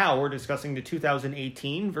right now. We're discussing the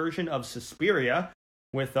 2018 version of Suspiria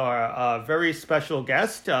with our very special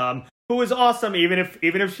guest, who was awesome, even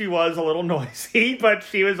if she was a little noisy, but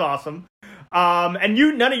she was awesome.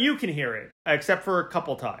 And none of you can hear it except for a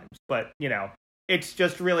couple times, but you know. It's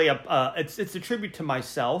just really it's a tribute to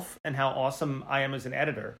myself and how awesome I am as an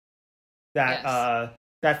editor. That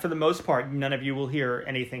for the most part none of you will hear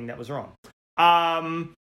anything that was wrong.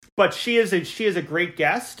 But she is a great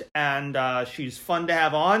guest and she's fun to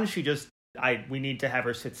have on. We need to have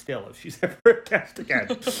her sit still if she's ever a guest again.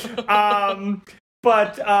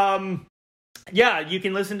 Yeah, you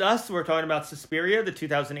can listen to us. We're talking about Suspiria, the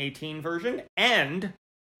 2018 version, and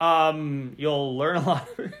you'll learn a lot.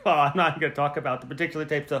 I'm not going to talk about the particular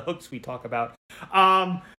types of hooks we talk about.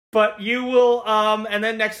 But you will, and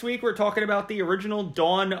then next week we're talking about the original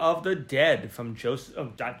Dawn of the Dead from George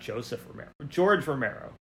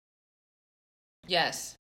Romero.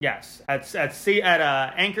 Yes. Yes. At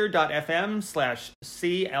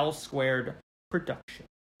anchor.fm/CL Squared Productions.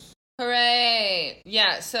 Hooray!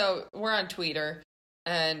 Yeah, so we're on Twitter.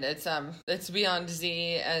 And it's Beyond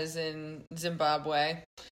Z as in Zimbabwe.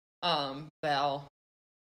 Bell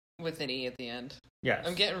with an E at the end. Yes.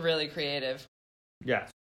 I'm getting really creative. Yes.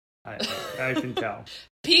 I can tell.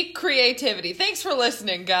 Peak creativity. Thanks for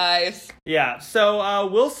listening, guys. Yeah, so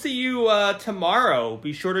we'll see you tomorrow.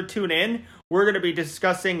 Be sure to tune in. We're going to be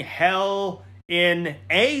discussing Hell in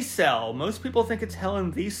a Cell. Most people think it's Hell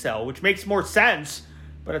in the Cell, which makes more sense,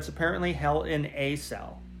 but it's apparently Hell in a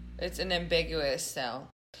Cell. It's an ambiguous cell.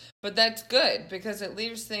 But that's good, because it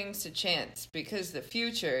leaves things to chance, because the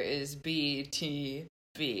future is BTB.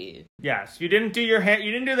 Yes, you didn't do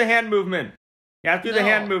the hand movement. You have to do the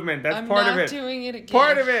hand movement. That's part of it. I'm not doing it again.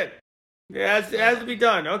 Part of it. It has to be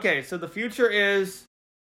done. Okay, so the future is...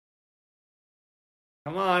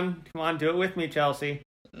 Come on, do it with me, Chelsea.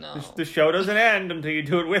 No. The show doesn't end until you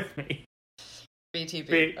do it with me.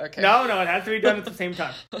 BTB. Okay. No, it has to be done at the same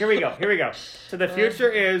time. Here we go. So the future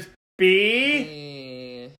is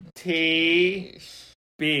BTB.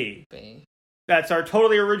 That's our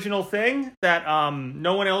totally original thing that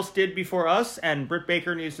no one else did before us, and Britt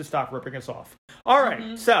Baker needs to stop ripping us off. All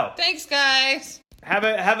right, So thanks, guys. Have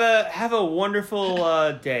a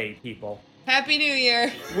wonderful day, people. Happy New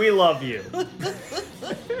Year. We love you.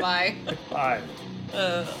 Bye. Bye.